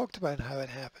 and we talked about how it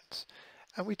happens,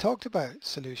 and we talked about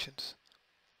solutions.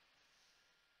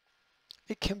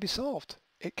 It can be solved.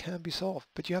 It can be solved,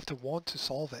 but you have to want to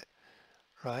solve it,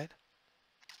 right?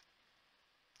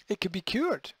 It can be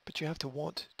cured, but you have to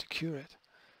want to cure it.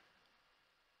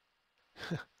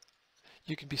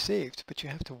 You can be saved, but you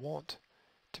have to want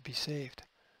to be saved,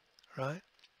 right?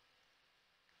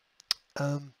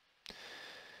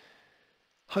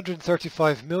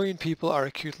 135 million people are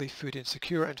acutely food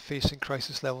insecure and facing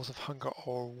crisis levels of hunger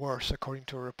or worse, according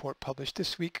to a report published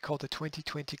this week called the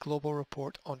 2020 Global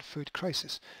Report on Food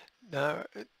Crisis. Now,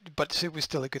 but it was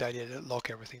still a good idea to lock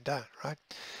everything down, right?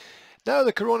 Now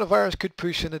the coronavirus could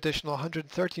push an additional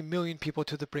 130 million people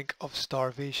to the brink of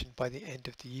starvation by the end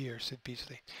of the year, said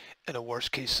Beasley. In a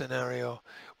worst case scenario,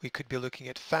 we could be looking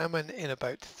at famine in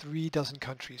about 36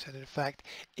 countries, and in fact,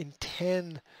 in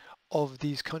 10 of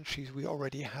these countries, we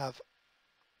already have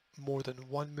more than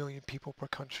 1 million people per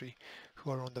country who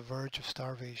are on the verge of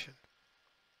starvation.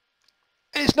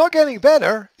 And it's not getting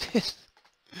better.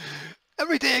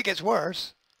 Every day it gets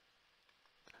worse,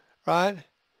 right?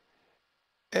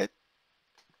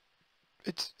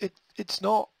 It's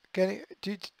not getting.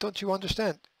 Don't you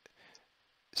understand?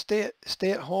 Stay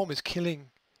at home is killing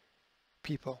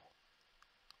people.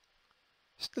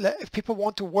 If people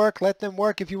want to work, let them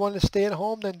work. If you want to stay at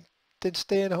home, then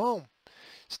stay at home.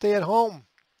 Stay at home.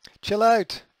 Chill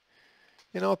out.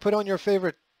 You know, put on your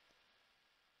favorite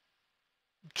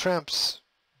Tramps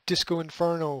Disco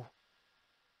Inferno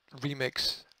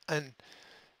remix and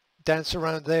dance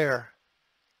around there.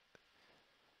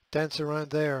 Dance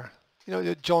around there. You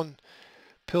know, John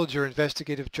Pilger,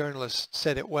 investigative journalist,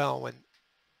 said it well when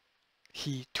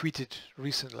he tweeted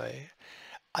recently.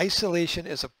 Isolation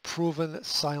is a proven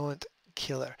silent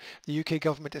killer. The UK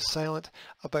government is silent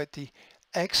about the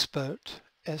expert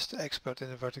in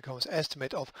inverted commas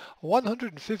estimate of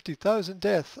 150,000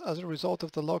 deaths as a result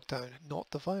of the lockdown,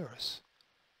 not the virus.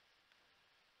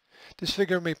 This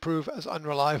figure may prove as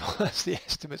unreliable as the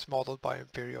estimates modelled by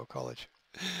Imperial College.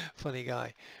 Funny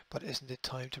guy, but isn't it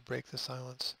time to break the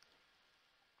silence?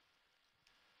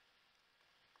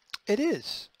 It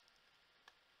is.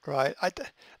 Right.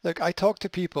 Look, I talk to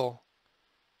people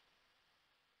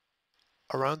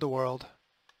around the world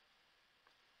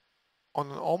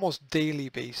on an almost daily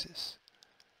basis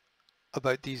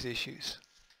about these issues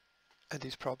and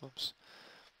these problems.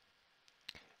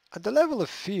 And the level of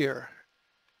fear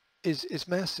is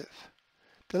massive.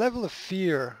 The level of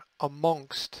fear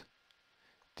amongst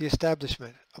the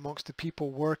establishment, amongst the people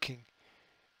working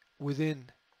within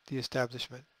the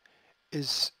establishment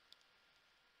is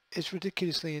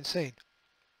ridiculously insane.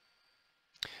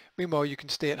 Meanwhile, you can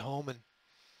stay at home and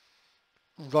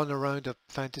run around a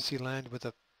fantasy land with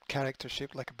a character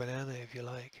shaped like a banana if you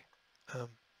like.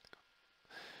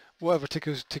 Whatever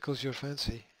tickles your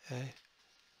fancy, eh?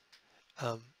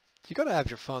 You got to have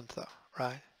your fun though,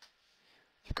 right?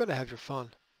 You've got to have your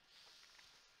fun.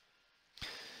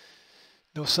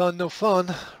 No sun, no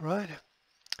fun, right?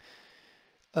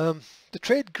 The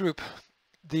trade group,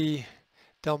 the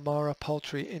Delmarva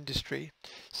Poultry Industry,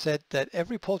 said that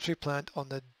every poultry plant on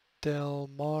the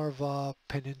Delmarva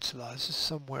Peninsula, this is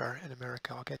somewhere in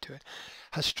America, I'll get to it,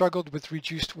 has struggled with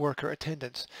reduced worker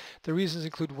attendance. The reasons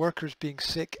include workers being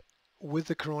sick with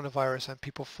the coronavirus and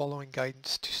people following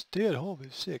guidance to stay at home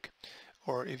if sick,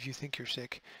 or if you think you're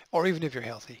sick, or even if you're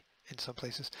healthy in some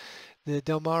places. The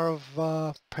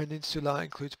Delmarva Peninsula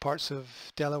includes parts of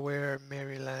Delaware,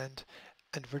 Maryland,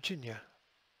 and Virginia.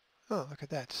 Oh, look at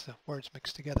that, it's the words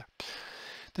mixed together.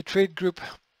 The trade group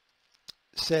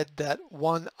said that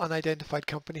one unidentified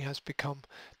company has become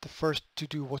the first to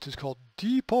do what is called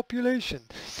depopulation.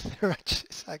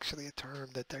 It's actually a term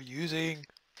that they're using.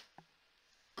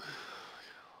 They're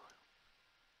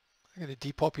going to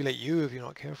depopulate you if you're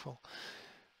not careful.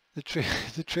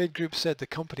 The trade group said the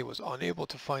company was unable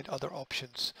to find other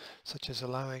options, such as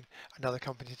allowing another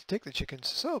company to take the chickens.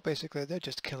 So basically, they're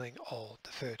just killing all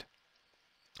the food.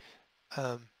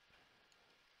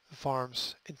 The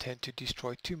farms intend to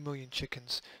destroy 2 million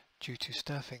chickens due to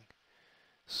staffing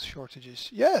shortages.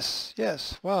 Yes,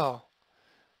 wow,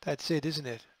 that's it, isn't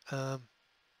it? You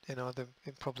know, they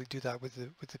probably do that with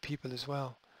the people as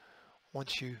well.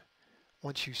 Once you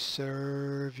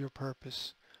serve your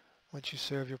purpose,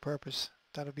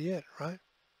 that'll be it, right?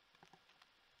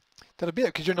 That'll be it,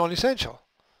 because you're non-essential.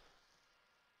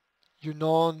 You're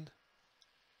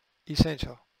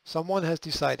non-essential. Someone has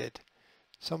decided,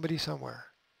 somebody somewhere,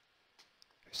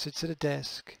 who sits at a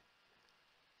desk,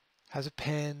 has a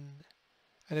pen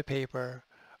and a paper,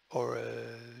 or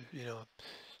a, you know,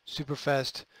 super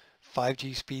fast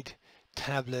 5G speed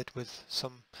tablet with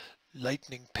some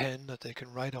lightning pen that they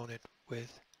can write on it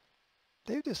with.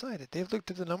 They've decided. They've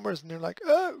looked at the numbers and they're like,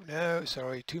 oh no,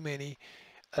 sorry, too many.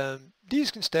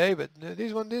 These can stay, but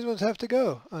these ones have to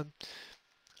go. I'm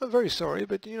very sorry,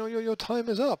 but you know your time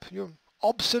is up. You're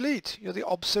obsolete. You're the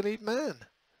obsolete man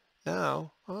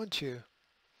now, aren't you?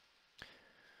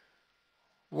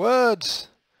 Words,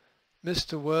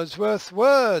 Mr. Wordsworth,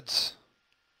 words.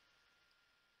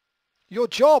 Your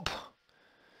job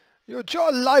You're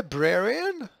a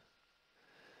librarian?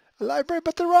 A library,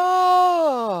 but there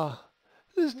are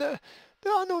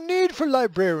no need for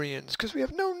librarians, because we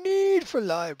have no need for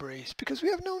libraries, because we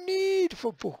have no need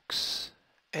for books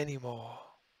anymore.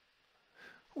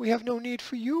 We have no need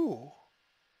for you,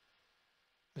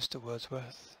 Mr.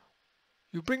 Wordsworth.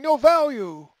 You bring no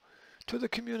value to the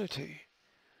community,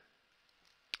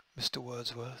 Mr.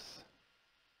 Wordsworth.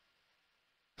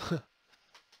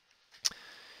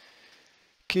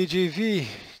 KJV,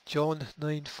 John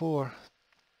 9:4.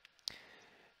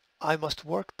 I must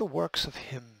work the works of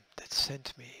him that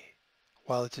sent me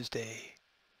while it is day.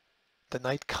 The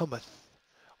night cometh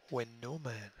when no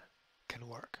man can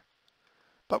work.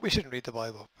 But we shouldn't read the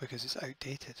Bible because it's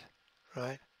outdated,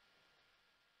 right?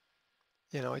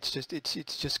 You know, it's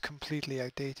just completely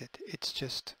outdated. It's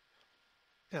just,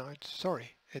 you know, it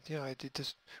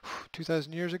just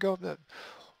 2,000 years ago.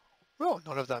 Well,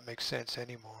 none of that makes sense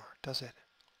anymore, does it?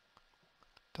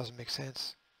 Doesn't make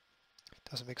sense.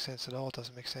 Doesn't make sense at all.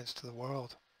 Doesn't make sense to the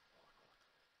world.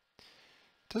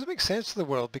 Doesn't make sense to the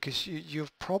world because you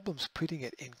have problems putting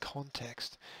it in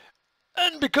context.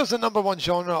 And because the number one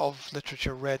genre of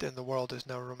literature read in the world is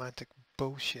now romantic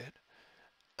bullshit,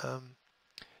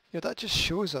 that just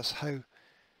shows us how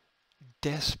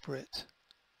desperate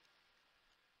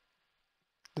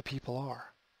the people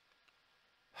are.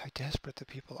 How desperate the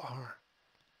people are.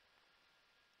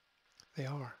 They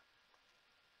are.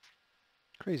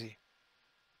 Crazy.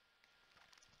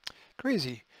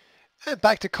 Crazy. And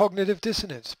back to cognitive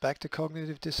dissonance. Back to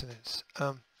cognitive dissonance.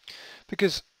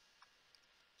 Because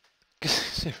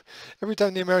every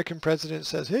time the American president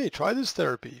says, hey, try this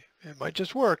therapy, it might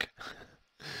just work,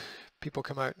 people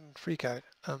come out and freak out.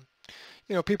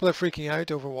 People are freaking out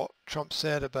over what Trump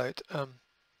said about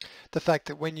the fact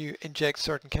that when you inject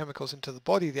certain chemicals into the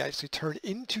body, they actually turn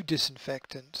into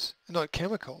disinfectants. Not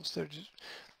chemicals, they're just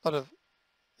a lot of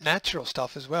natural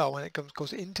stuff as well. When it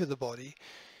goes into the body,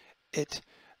 it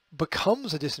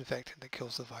becomes a disinfectant that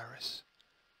kills the virus.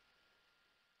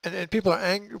 And people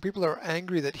are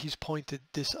angry that he's pointed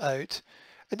this out.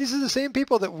 And these are the same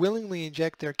people that willingly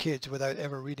inject their kids without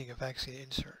ever reading a vaccine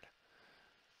insert.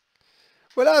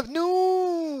 Well, I have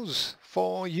news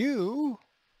for you.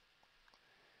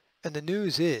 And the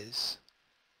news is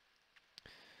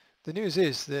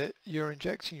that you're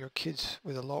injecting your kids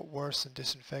with a lot worse than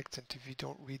disinfectant if you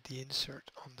don't read the insert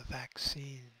on the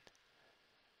vaccine.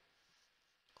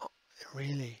 Oh,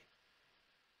 really?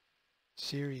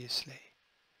 Seriously?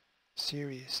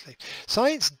 Seriously.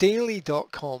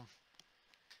 ScienceDaily.com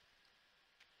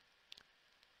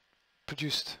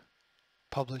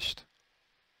published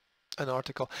an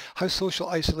article, How Social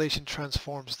Isolation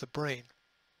Transforms the Brain.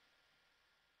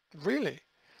 Really?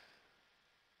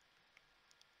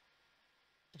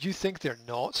 You think they're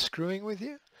not screwing with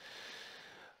you?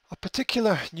 A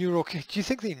particular do you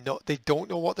think they don't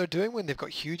know what they're doing when they've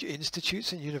got huge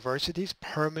institutes and universities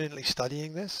permanently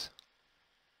studying this?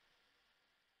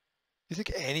 You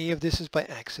think any of this is by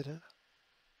accident?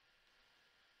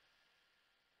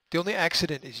 The only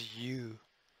accident is you.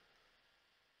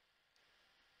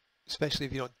 Especially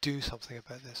if you don't do something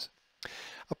about this.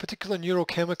 A particular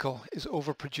neurochemical is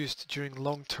overproduced during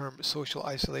long-term social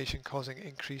isolation, causing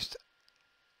increased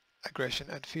aggression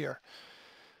and fear.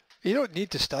 You don't need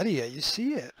to study it, you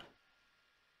see it.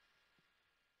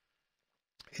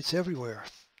 It's everywhere.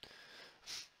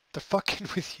 They're fucking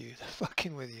with you. They're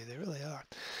fucking with you. They really are.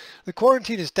 The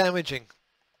quarantine is damaging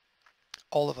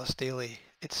all of us daily.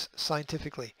 It's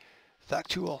scientifically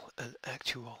factual and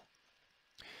actual.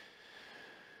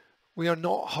 We are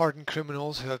not hardened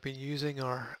criminals who have been using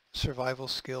our survival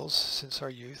skills since our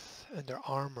youth and are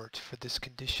armored for this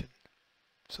condition.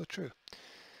 So true.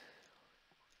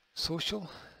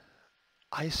 Social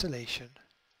isolation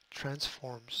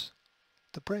transforms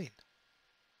the brain.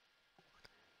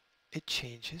 It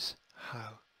changes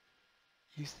how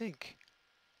you think.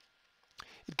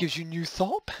 It gives you new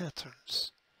thought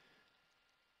patterns.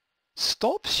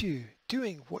 Stops you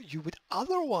doing what you would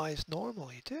otherwise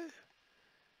normally do.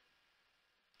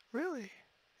 Really.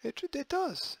 It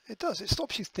does. It does. It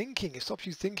stops you thinking. It stops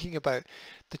you thinking about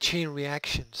the chain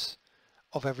reactions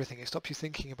of everything. It stops you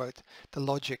thinking about the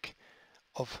logic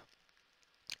of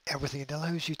everything. It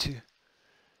allows you to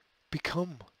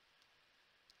become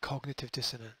cognitive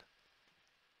dissonant.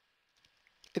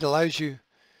 It allows you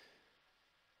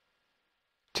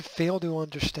to fail to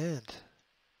understand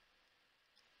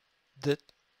that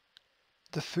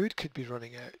the food could be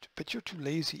running out, but you're too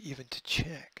lazy even to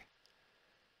check.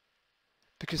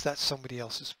 Because that's somebody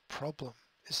else's problem,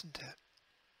 isn't it?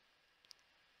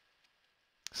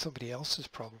 Somebody else's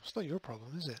problem. It's not your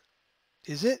problem, is it?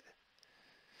 Is it?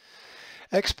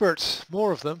 Experts,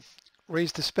 more of them,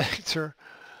 raised the specter,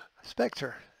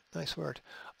 nice word,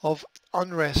 of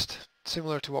unrest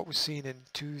similar to what was seen in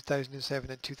 2007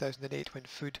 and 2008 when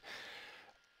food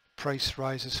price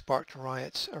rises sparked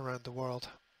riots around the world,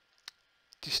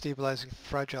 destabilizing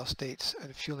fragile states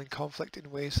and fueling conflict in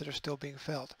ways that are still being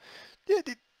felt. Yeah,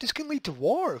 this can lead to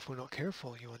war if we're not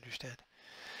careful, you understand.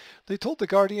 They told The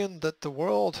Guardian that the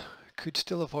world could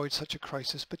still avoid such a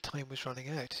crisis, but time was running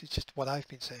out. It's just what I've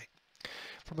been saying.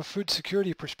 From a food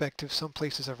security perspective, some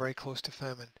places are very close to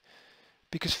famine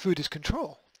because food is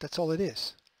control. That's all it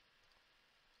is.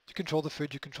 You control the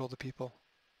food, you control the people.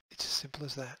 It's as simple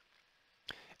as that.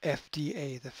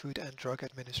 FDA, the Food and Drug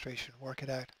Administration, work it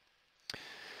out.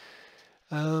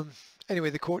 Anyway,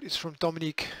 the quote is from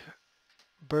Dominique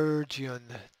Bourgeon,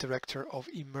 Director of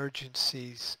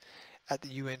Emergencies at the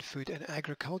UN Food and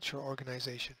Agriculture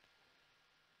Organization.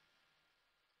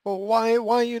 Well, why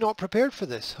are you not prepared for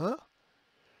this, huh?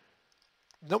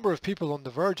 The number of people on the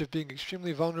verge of being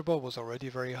extremely vulnerable was already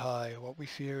very high. What we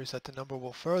fear is that the number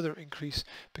will further increase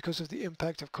because of the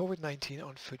impact of COVID-19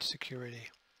 on food security.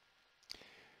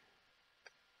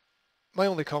 My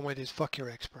only comment is fuck your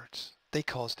experts. They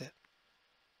caused it.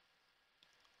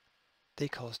 They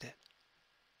caused it.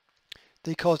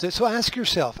 They caused it. So ask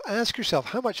yourself,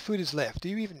 how much food is left? Do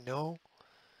you even know?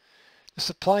 The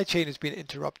supply chain has been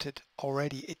interrupted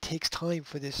already. It takes time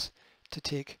for this to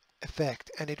take effect,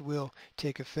 and it will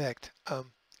take effect.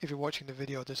 If you're watching the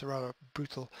video, there's a rather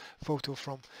brutal photo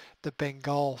from the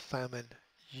Bengal famine,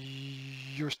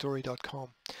 yourstory.com,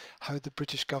 how the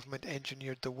British government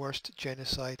engineered the worst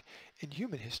genocide in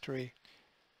human history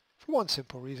for one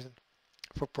simple reason,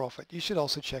 for profit. You should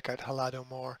also check out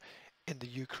Holodomor in the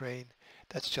Ukraine.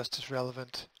 That's just as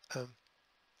relevant.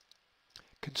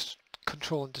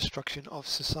 Control and destruction of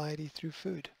society through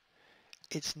food.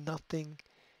 It's nothing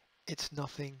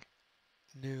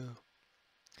new.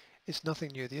 It's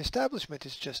nothing new. The establishment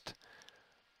is just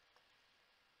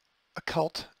a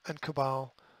cult and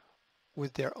cabal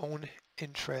with their own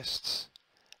interests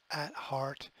at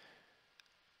heart.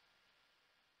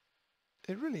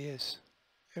 It really is.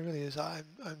 It really is. I'm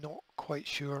not quite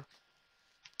sure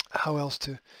how else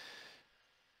to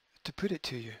put it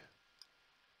to you.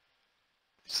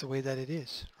 It's the way that it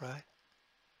is, right?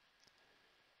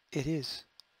 It is.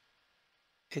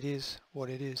 It is what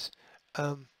it is.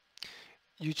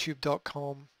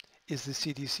 YouTube.com is the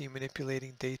CDC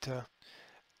manipulating data.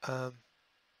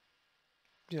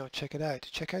 Check it out.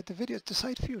 Check out the videos.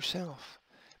 Decide for yourself.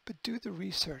 But do the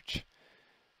research.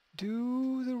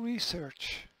 Do the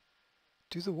research.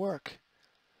 Do the work.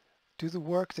 Do the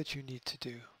work that you need to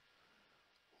do.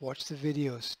 Watch the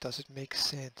videos. Does it make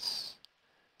sense?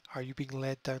 Are you being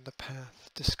led down the path?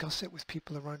 Discuss it with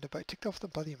people around about. Take off the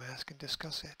bloody mask and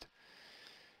discuss it.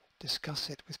 Discuss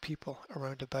it with people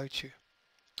around about you.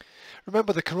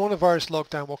 Remember, the coronavirus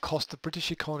lockdown will cost the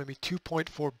British economy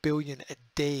 $2.4 billion a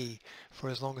day for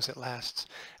as long as it lasts,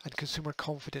 and consumer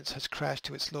confidence has crashed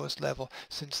to its lowest level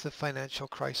since the financial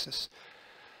crisis.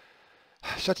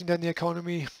 Shutting down the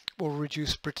economy will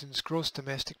reduce Britain's gross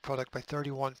domestic product by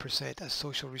 31% as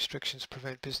social restrictions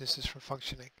prevent businesses from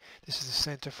functioning. This is the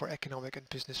Centre for Economic and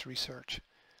Business Research.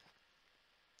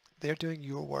 They're doing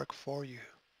your work for you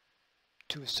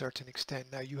to a certain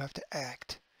extent. Now you have to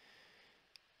act.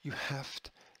 You have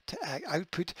to act.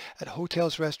 Output at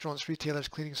hotels, restaurants, retailers,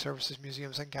 cleaning services,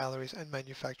 museums and galleries and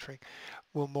manufacturing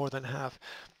will more than halve.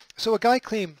 So a guy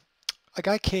came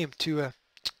to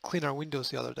clean our windows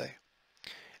the other day,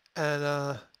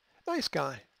 and nice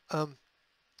guy.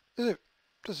 Does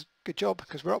a good job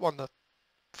because we're up on the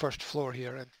first floor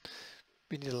here and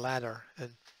we need a ladder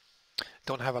and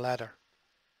don't have a ladder.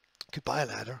 Could buy a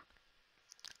ladder.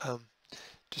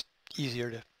 Just easier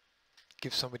to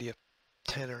give somebody a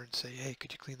tenner and say, hey,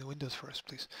 could you clean the windows for us,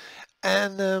 please?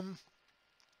 And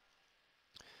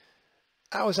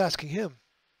I was asking him.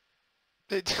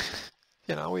 We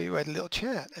had a little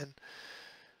chat and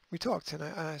we talked, and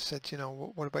I said,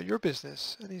 what about your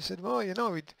business? And he said, well,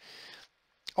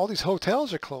 all these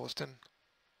hotels are closed, and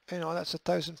that's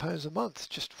 £1,000 a month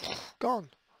just gone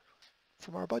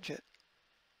from our budget.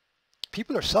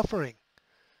 People are suffering.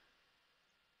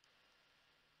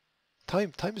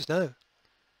 Time is now.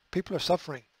 People are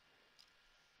suffering.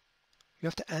 You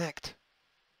have to act.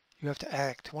 You have to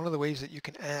act. One of the ways that you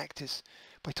can act is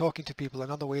by talking to people.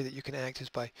 Another way that you can act is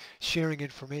by sharing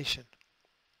information.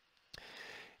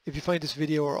 If you find this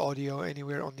video or audio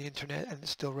anywhere on the internet and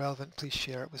it's still relevant, please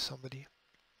share it with somebody.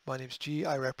 My name's G.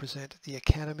 I represent the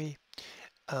Academy.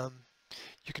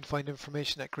 You can find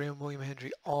information at Graham William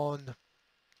Hendry on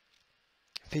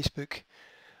Facebook,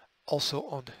 also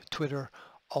on Twitter,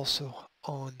 also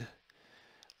on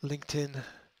LinkedIn,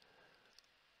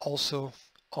 also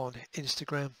on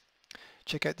Instagram.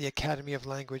 Check out the Academy of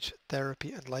Language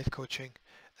Therapy and Life Coaching.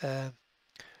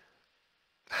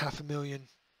 500,000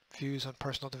 views on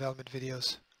personal development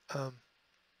videos.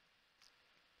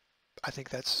 I think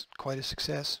that's quite a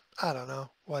success. I don't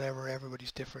know, whatever,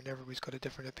 everybody's different, everybody's got a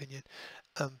different opinion.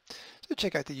 So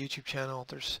check out the YouTube channel.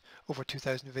 There's over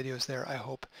 2,000 videos there. I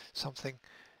hope something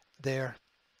there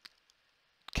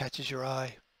catches your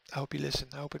eye. I hope you listen.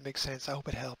 I hope it makes sense. I hope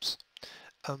it helps.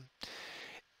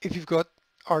 If you've got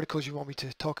articles you want me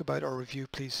to talk about or review,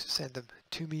 please send them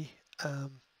to me.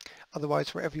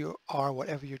 Otherwise, wherever you are,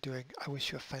 whatever you're doing, I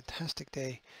wish you a fantastic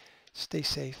day. Stay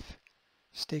safe,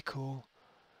 stay cool,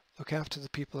 look after the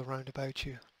people around about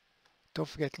you. Don't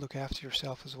forget to look after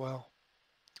yourself as well.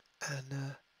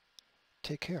 And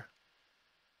take care.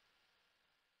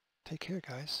 Take care,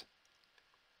 guys.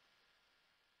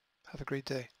 Have a great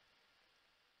day.